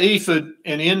on the ephod,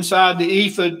 and inside the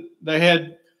ephod they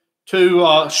had two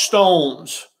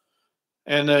stones,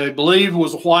 and they believed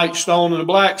was a white stone and a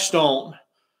black stone.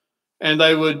 And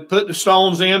they would put the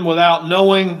stones in without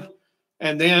knowing,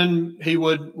 and then he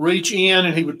would reach in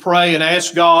and he would pray and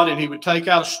ask God, and he would take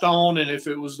out a stone, and if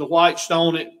it was the white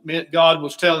stone, it meant God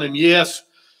was telling him yes,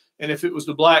 and if it was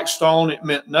the black stone, it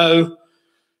meant no.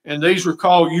 And these were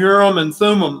called Urim and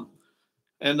Thummim,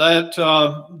 and that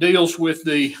deals with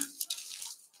the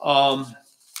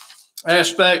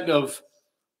aspect of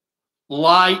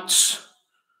lights,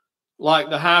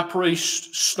 like the high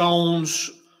priest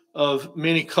stones of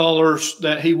many colors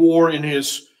that he wore in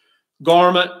his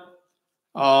garment,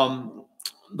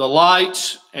 the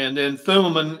lights, and then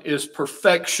Thummim is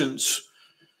perfections.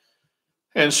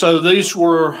 And so these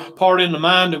were part in the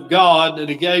mind of God that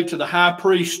he gave to the high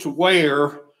priest to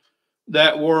wear,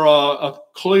 that were a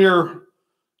clear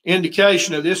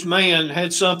indication that this man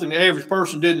had something the average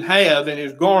person didn't have in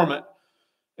his garment.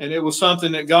 And it was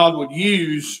something that God would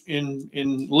use in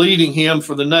leading him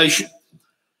for the nation.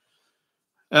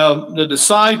 The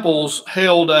disciples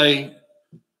held a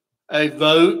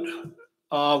vote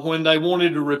when they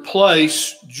wanted to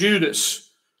replace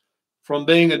Judas from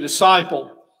being a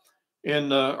disciple. In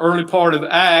the early part of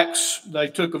Acts, they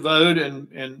took a vote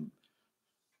and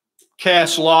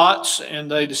cast lots, and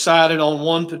they decided on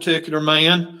one particular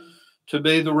man to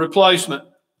be the replacement.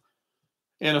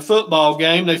 In a football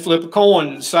game, they flip a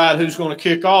coin to decide who's going to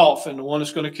kick off, and the one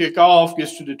that's going to kick off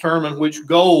gets to determine which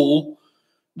goal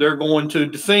they're going to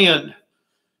defend.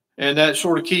 And that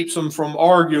sort of keeps them from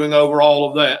arguing over all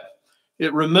of that.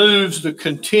 It removes the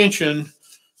contention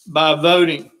by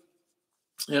voting.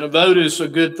 And a vote is a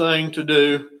good thing to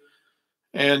do.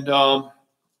 And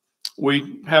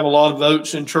we have a lot of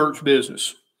votes in church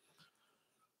business.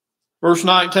 Verse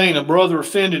 19, a brother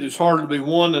offended is harder to be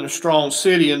won than a strong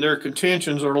city, and their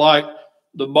contentions are like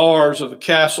the bars of a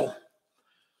castle.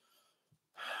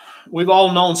 We've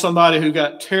all known somebody who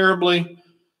got terribly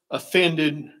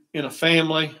offended in a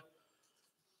family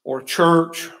or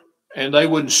church, and they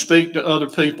wouldn't speak to other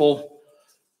people,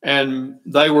 and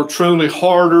they were truly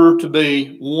harder to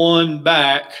be won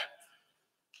back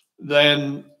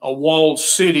than a walled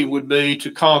city would be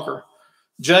to conquer.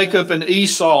 Jacob and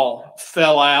Esau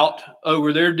fell out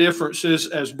over their differences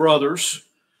as brothers,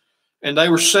 and they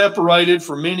were separated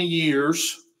for many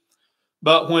years.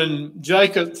 But when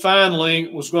Jacob finally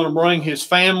was going to bring his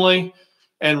family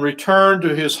and return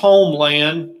to his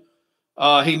homeland,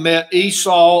 he met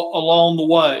Esau along the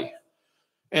way.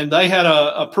 And they had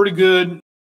a pretty good,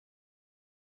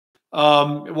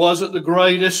 it wasn't the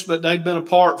greatest, but they'd been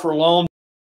apart for a long time.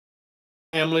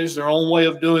 Families, their own way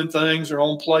of doing things, their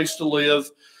own place to live.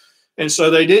 And so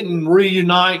they didn't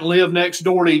reunite and live next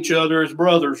door to each other as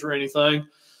brothers or anything,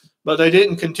 but they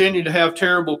didn't continue to have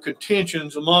terrible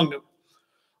contentions among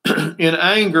them. In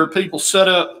anger, people set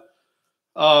up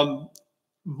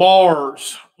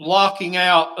bars, locking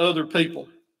out other people.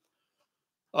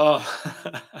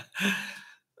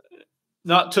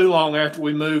 Not too long after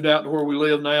we moved out to where we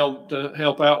live now to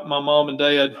help out my mom and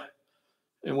dad,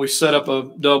 and we set up a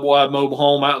double-wide mobile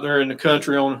home out there in the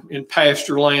country in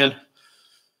pasture land.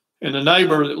 And the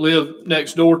neighbor that lived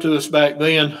next door to us back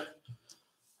then,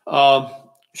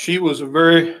 she was a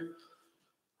very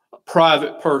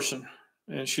private person,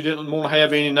 and she didn't want to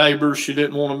have any neighbors. She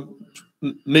didn't want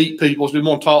to meet people. She didn't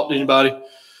want to talk to anybody.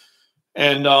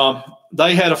 And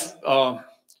they had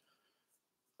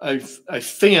a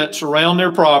fence around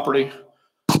their property.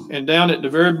 And down at the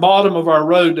very bottom of our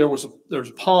road, there's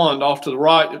a pond off to the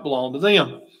right that belonged to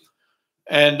them.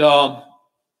 And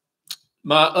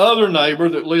my other neighbor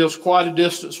that lives quite a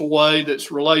distance away,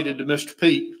 that's related to Mr.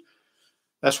 Pete.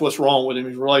 That's what's wrong with him.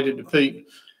 He's related to Pete.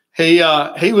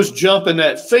 He was jumping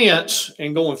that fence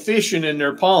and going fishing in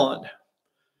their pond.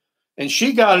 And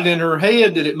she got it in her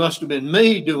head that it must have been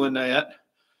me doing that.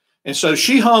 And so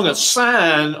she hung a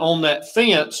sign on that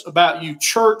fence about, "You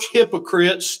church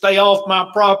hypocrites, stay off my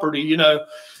property,"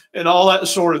 and all that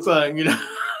sort of thing,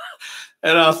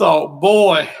 And I thought,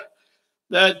 boy,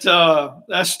 that's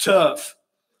tough.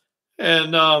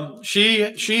 And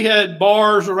she had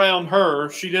bars around her.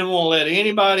 She didn't want to let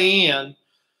anybody in.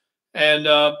 And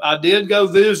I did go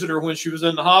visit her when she was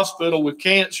in the hospital with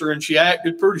cancer, and she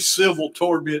acted pretty civil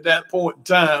toward me at that point in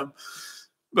time.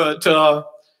 But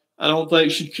I don't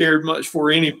think she cared much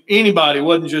for anybody. It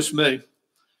wasn't just me.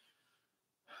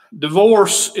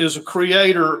 Divorce is a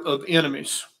creator of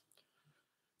enemies.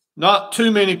 Not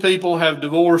too many people have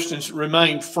divorced and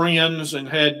remained friends and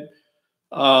had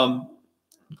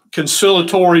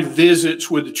conciliatory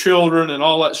visits with the children and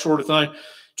all that sort of thing.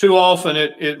 Too often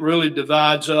it really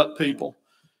divides up people.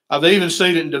 I've even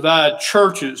seen it divide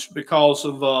churches because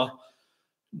of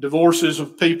divorces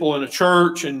of people in a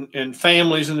church and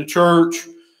families in the church,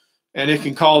 and it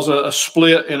can cause a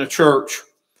split in a church.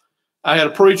 I had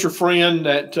a preacher friend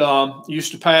that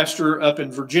used to pastor up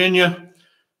in Virginia,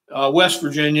 West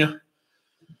Virginia,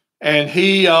 and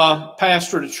he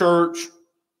pastored a church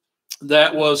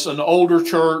that was an older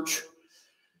church,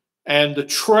 and the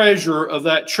treasurer of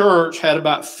that church had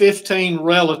about 15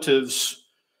 relatives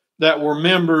that were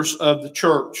members of the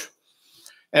church.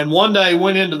 And one day he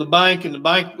went into the bank, and the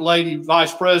bank lady,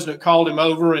 vice president, called him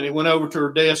over, and he went over to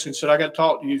her desk and said, "I got to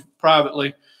talk to you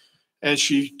privately." And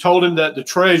she told him that the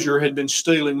treasurer had been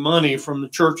stealing money from the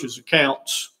church's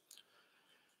accounts.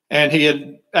 And he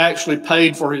had actually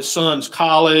paid for his son's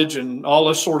college and all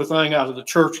this sort of thing out of the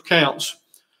church accounts.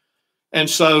 And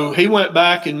so he went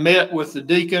back and met with the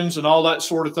deacons and all that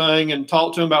sort of thing and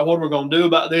talked to them about what we're going to do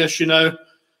about this, you know.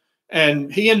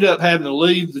 And he ended up having to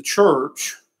leave the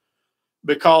church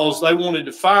because they wanted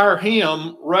to fire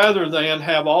him rather than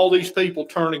have all these people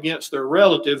turn against their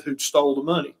relative who'd stole the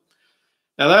money.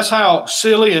 Now, that's how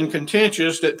silly and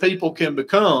contentious that people can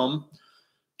become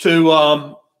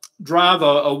to drive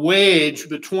a wedge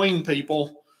between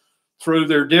people through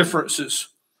their differences.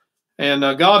 And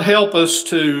God help us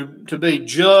to be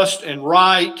just and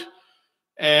right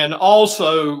and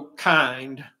also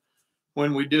kind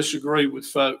when we disagree with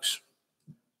folks.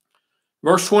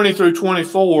 Verse 20 through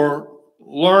 24,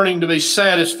 learning to be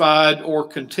satisfied or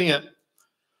content.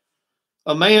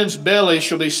 A man's belly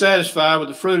shall be satisfied with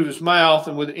the fruit of his mouth,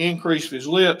 and with the increase of his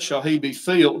lips shall he be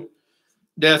filled.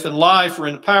 Death and life are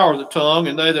in the power of the tongue,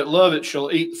 and they that love it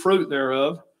shall eat the fruit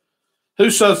thereof.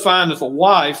 Whoso findeth a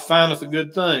wife findeth a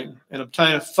good thing, and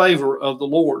obtaineth favor of the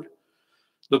Lord.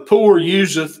 The poor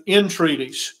useth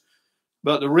entreaties,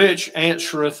 but the rich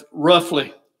answereth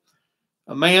roughly.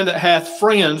 A man that hath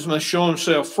friends must show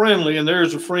himself friendly, and there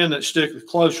is a friend that sticketh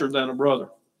closer than a brother.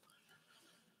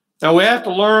 Now we have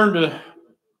to learn to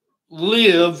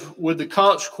live with the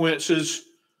consequences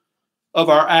of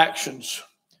our actions.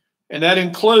 And that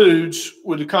includes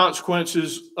with the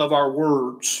consequences of our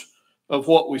words, of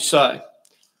what we say.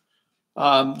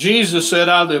 Jesus said,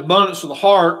 out of the abundance of the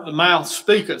heart, the mouth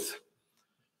speaketh.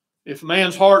 If a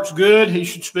man's heart's good, he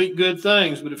should speak good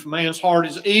things. But if a man's heart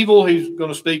is evil, he's going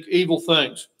to speak evil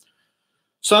things.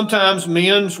 Sometimes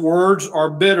men's words are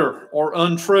bitter or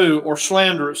untrue or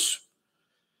slanderous.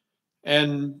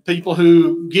 And people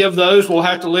who give those will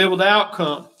have to live with the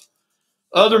outcome.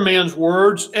 Other men's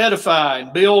words edify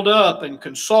and build up and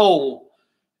console.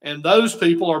 And those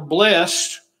people are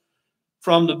blessed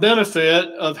from the benefit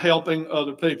of helping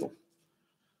other people.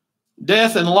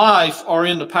 Death and life are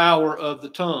in the power of the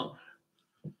tongue.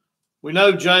 We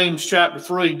know James chapter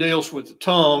 3 deals with the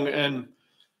tongue, and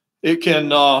it can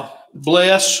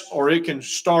bless or it can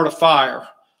start a fire.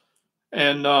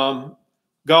 And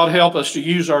God help us to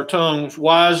use our tongues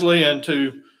wisely and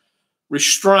to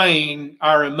restrain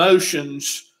our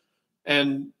emotions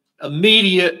and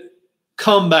immediate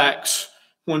comebacks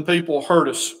when people hurt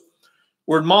us.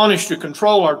 We're admonished to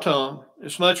control our tongue.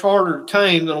 It's much harder to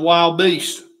tame than a wild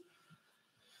beast.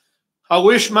 I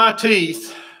wish my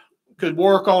teeth could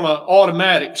work on an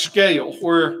automatic scale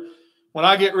where when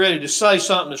I get ready to say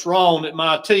something that's wrong, that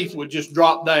my teeth would just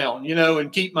drop down, you know,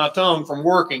 and keep my tongue from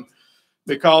working,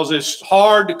 because it's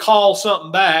hard to call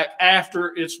something back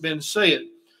after it's been said.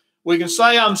 We can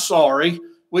say, I'm sorry.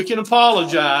 We can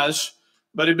apologize,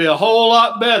 but it'd be a whole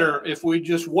lot better if we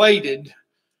just waited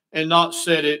and not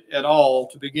said it at all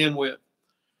to begin with.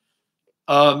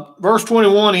 Verse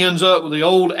 21 ends up with the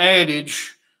old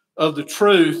adage of the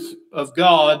truth of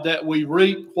God, that we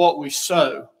reap what we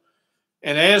sow.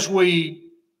 And as we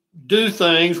do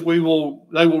things, they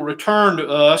will return to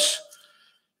us.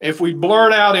 If we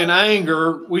blurt out in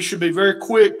anger, we should be very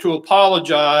quick to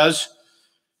apologize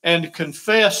and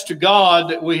confess to God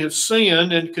that we have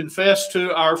sinned and confess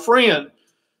to our friend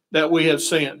that we have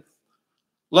sinned.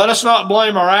 Let us not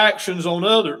blame our actions on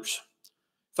others.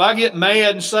 If I get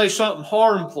mad and say something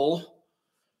harmful,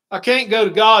 I can't go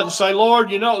to God and say,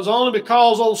 Lord, you know, it was only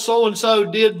because old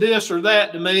so-and-so did this or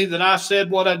that to me that I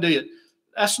said what I did.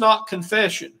 That's not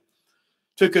confession.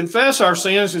 To confess our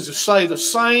sins is to say the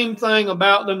same thing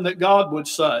about them that God would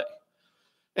say.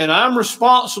 And I'm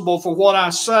responsible for what I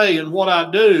say and what I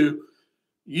do.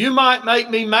 You might make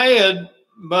me mad,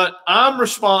 but I'm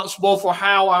responsible for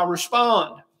how I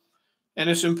respond. And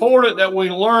it's important that we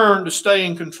learn to stay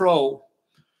in control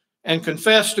and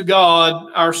confess to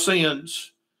God our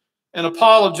sins and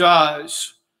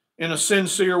apologize in a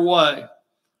sincere way.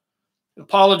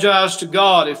 Apologize to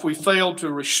God if we fail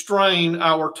to restrain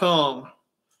our tongue.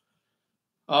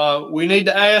 We need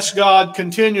to ask God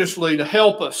continuously to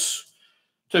help us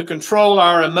to control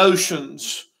our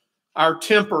emotions, our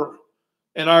temper,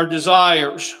 and our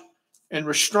desires, and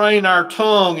restrain our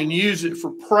tongue and use it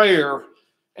for prayer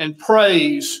and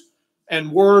praise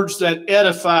and words that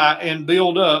edify and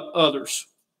build up others.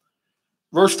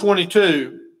 Verse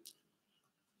 22,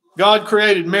 God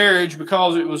created marriage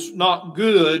because it was not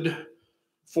good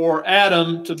for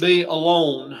Adam to be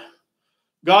alone.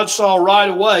 God saw right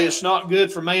away it's not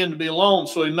good for man to be alone,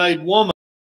 so he made woman,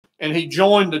 and he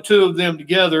joined the two of them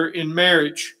together in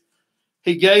marriage.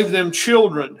 He gave them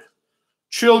children.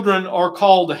 Children are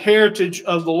called the heritage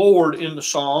of the Lord in the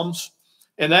Psalms,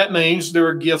 and that means they're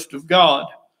a gift of God.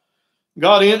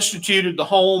 God instituted the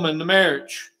home and the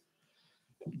marriage.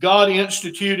 God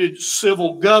instituted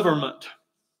civil government,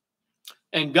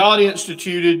 and God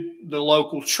instituted the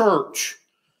local church.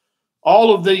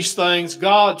 All of these things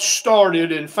God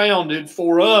started and founded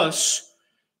for us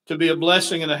to be a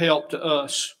blessing and a help to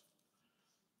us.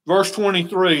 Verse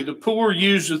 23, the poor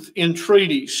useth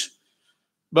entreaties,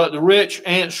 but the rich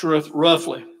answereth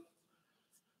roughly.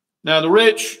 Now, the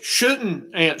rich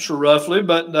shouldn't answer roughly,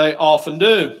 but they often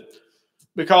do,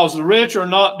 because the rich are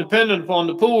not dependent upon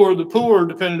the poor are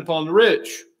dependent upon the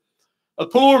rich. A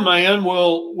poor man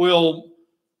will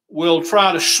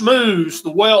try to schmooze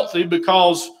the wealthy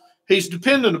because he's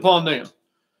dependent upon them.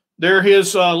 They're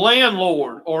his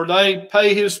landlord, or they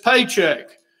pay his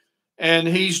paycheck, and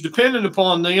he's dependent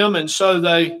upon them, and so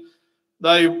they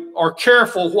are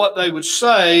careful what they would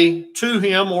say to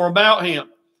him or about him.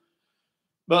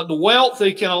 But the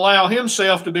wealthy can allow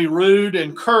himself to be rude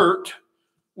and curt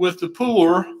with the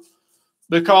poor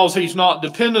because he's not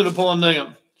dependent upon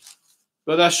them.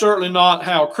 But that's certainly not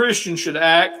how a Christian should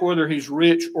act, whether he's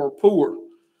rich or poor.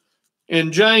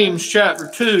 In James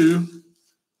chapter 2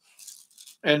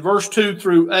 and verse 2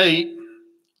 through 8,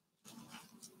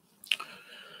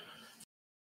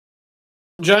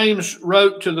 James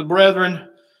wrote to the brethren,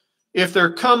 if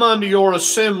there come unto your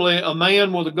assembly a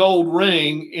man with a gold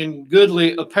ring in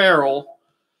goodly apparel,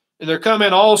 and there come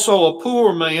in also a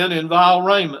poor man in vile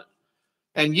raiment,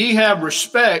 and ye have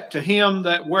respect to him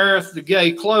that weareth the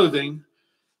gay clothing,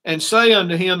 and say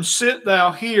unto him, sit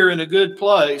thou here in a good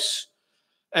place,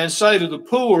 and say to the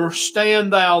poor,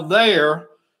 stand thou there,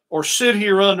 or sit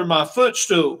here under my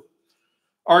footstool.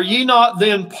 Are ye not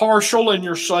then partial in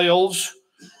yourselves,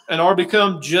 and are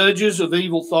become judges of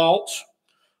evil thoughts?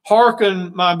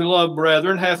 Hearken, my beloved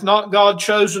brethren, hath not God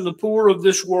chosen the poor of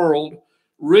this world,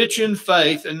 rich in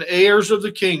faith, and heirs of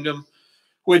the kingdom,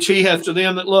 which he hath to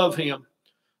them that love him?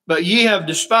 But ye have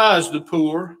despised the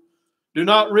poor. Do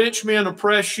not rich men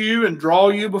oppress you and draw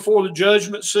you before the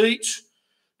judgment seats?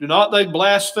 Do not they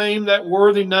blaspheme that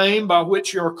worthy name by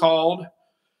which you are called?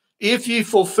 If ye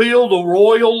fulfill the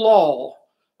royal law,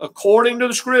 according to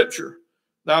the Scripture,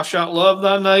 thou shalt love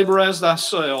thy neighbor as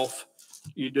thyself,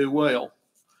 you do well.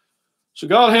 So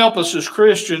God help us as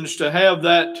Christians to have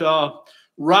that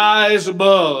rise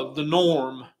above the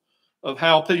norm of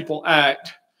how people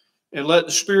act, and let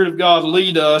the Spirit of God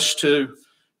lead us to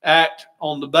act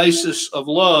on the basis of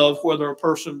love, whether a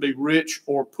person be rich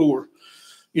or poor.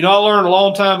 You know, I learned a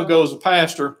long time ago as a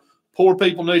pastor, poor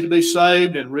people need to be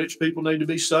saved and rich people need to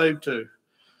be saved too.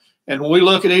 And when we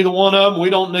look at either one of them, we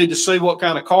don't need to see what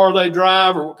kind of car they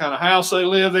drive or what kind of house they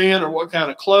live in or what kind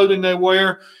of clothing they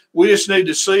wear. We just need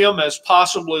to see them as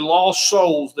possibly lost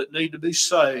souls that need to be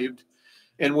saved.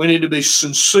 And we need to be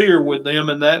sincere with them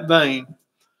in that vein.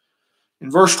 In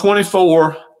verse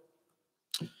 24,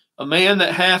 a man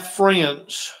that hath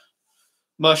friends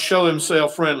must show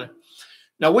himself friendly.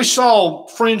 Now, we saw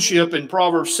friendship in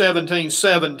Proverbs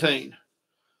 17:17.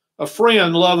 A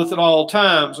friend loveth at all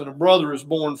times, and a brother is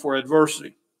born for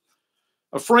adversity.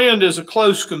 A friend is a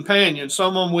close companion,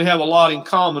 someone we have a lot in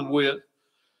common with.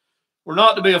 We're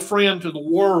not to be a friend to the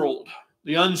world,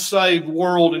 the unsaved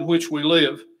world in which we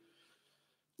live.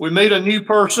 We meet a new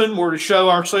person, we're to show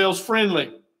ourselves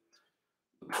friendly.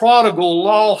 The prodigal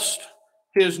lost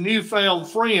his newfound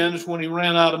friends when he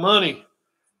ran out of money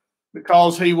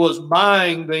because he was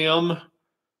buying them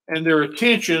and their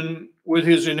attention with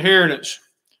his inheritance.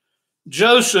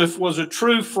 Joseph was a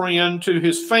true friend to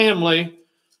his family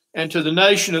and to the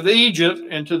nation of Egypt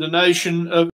and to the nation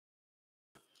of,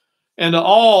 and to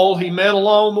all he met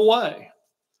along the way.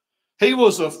 He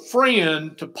was a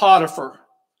friend to Potiphar,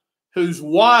 whose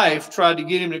wife tried to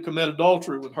get him to commit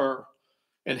adultery with her,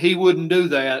 and he wouldn't do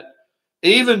that,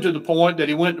 even to the point that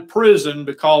he went to prison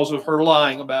because of her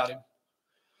lying about him.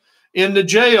 In the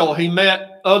jail, he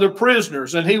met other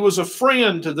prisoners, and he was a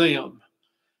friend to them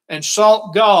and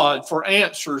sought God for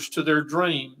answers to their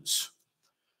dreams.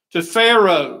 To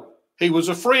Pharaoh, he was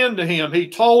a friend to him. He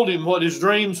told him what his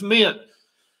dreams meant.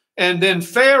 And then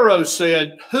Pharaoh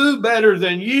said, "Who better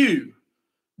than you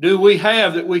do we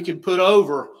have that we can put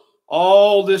over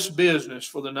all this business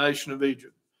for the nation of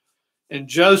Egypt?" And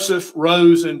Joseph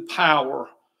rose in power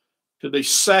to be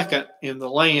second in the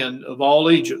land of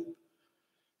all Egypt.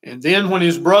 And then when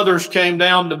his brothers came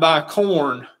down to buy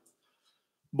corn,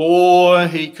 boy,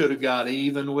 he could have got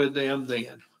even with them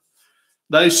then.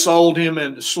 They sold him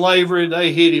into slavery.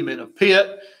 They hid him in a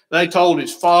pit. They told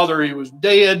his father he was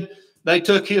dead. They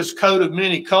took his coat of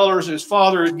many colors his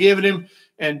father had given him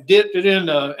and dipped it in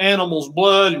the animal's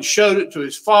blood and showed it to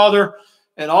his father.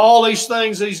 And all these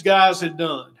things these guys had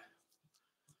done.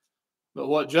 But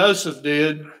what Joseph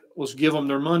did was give them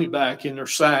their money back in their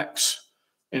sacks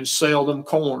and sell them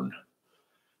corn.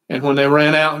 And when they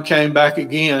ran out and came back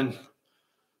again,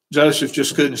 Joseph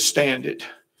just couldn't stand it.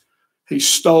 He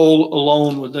stole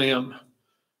alone with them.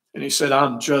 And he said,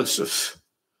 "I'm Joseph."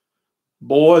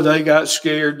 Boy, they got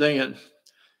scared then.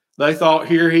 They thought,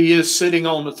 here he is sitting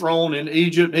on the throne in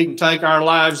Egypt. He can take our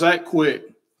lives that quick.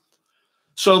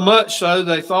 So much so,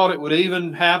 they thought it would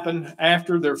even happen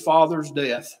after their father's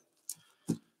death.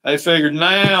 They figured,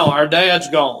 now our dad's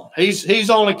gone. He's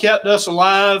only kept us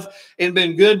alive and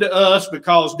been good to us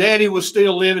because Daddy was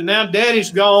still living. Now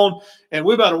Daddy's gone, and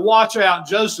we better watch out.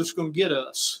 Joseph's going to get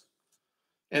us.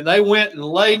 And they went and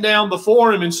laid down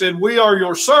before him and said, "We are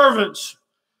your servants."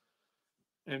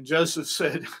 And Joseph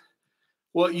said,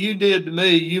 "What you did to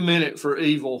me, you meant it for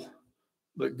evil,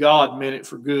 but God meant it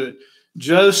for good."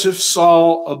 Joseph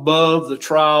saw above the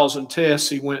trials and tests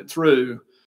he went through,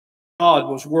 God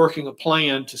was working a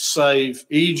plan to save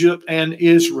Egypt and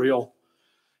Israel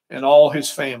and all his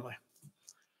family.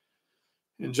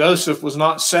 And Joseph was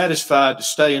not satisfied to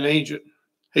stay in Egypt.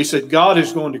 He said, God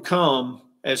is going to come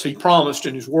as he promised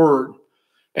in his word.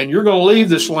 And you're going to leave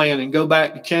this land and go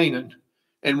back to Canaan.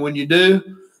 And when you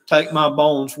do, take my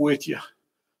bones with you.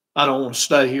 I don't want to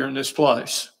stay here in this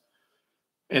place.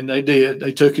 And they did.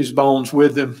 They took his bones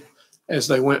with them as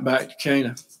they went back to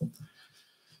Canaan.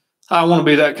 I want to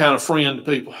be that kind of friend to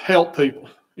people, help people,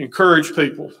 encourage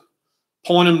people,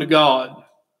 point them to God,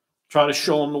 try to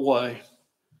show them the way.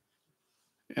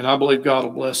 And I believe God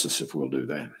will bless us if we'll do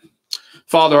that.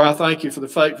 Father, I thank you for the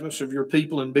faithfulness of your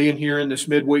people and being here in this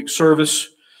midweek service.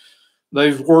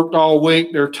 They've worked all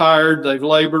week. They're tired. They've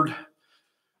labored.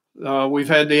 We've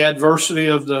had the adversity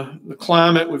of the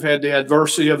climate. We've had the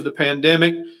adversity of the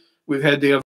pandemic. We've had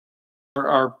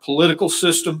our political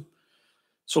system.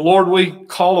 So, Lord, we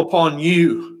call upon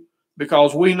you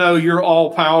because we know you're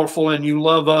all powerful and you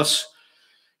love us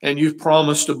and you've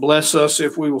promised to bless us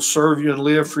if we will serve you and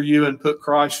live for you and put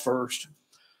Christ first.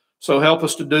 So help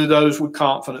us to do those with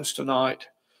confidence tonight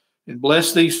and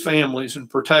bless these families and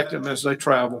protect them as they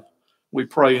travel. We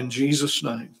pray in Jesus'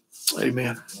 name.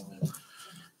 Amen.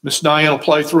 Miss Diane will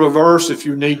play through a verse. If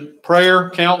you need prayer,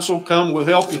 counsel, come, we'll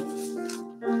help you.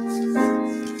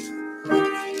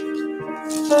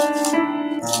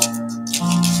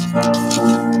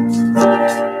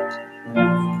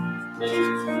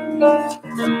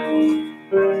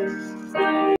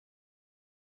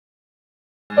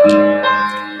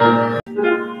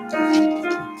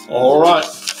 All right.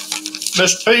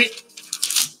 Mr. Pete,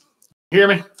 hear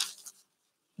me?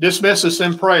 Dismiss us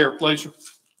in prayer, please.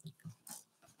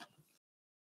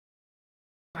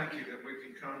 Thank you that we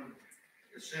can come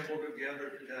assemble together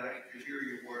today to hear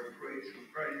your word preached. We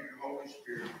pray that your Holy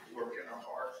Spirit will work in our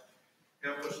hearts.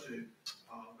 Help us to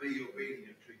be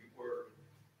obedient to your word.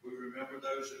 We remember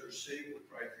those that are sick. We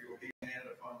pray for your healing hand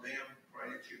upon them. We pray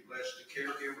that you bless the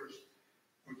caregivers.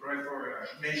 We pray for our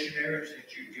missionaries,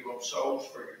 that you give them souls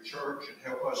for your church and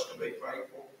help us to be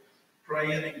faithful,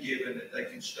 praying and giving that they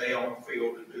can stay on the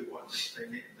field and do what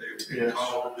they've been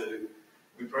called to do.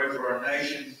 We pray for our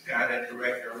nation, guide and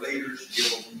direct our leaders,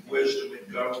 give them wisdom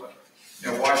and government.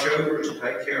 Now watch over us,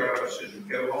 take care of us as we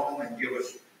go on, and give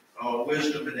us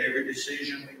wisdom in every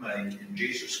decision we make. In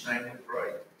Jesus' name we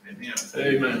pray. Amen.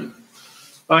 Amen.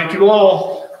 Thank you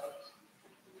all.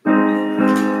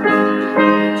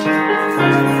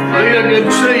 Leah, good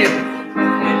to see you.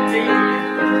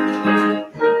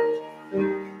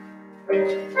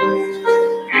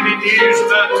 Any news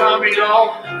about Tommy at all?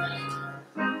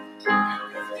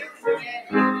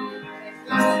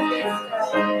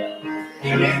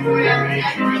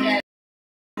 Yeah.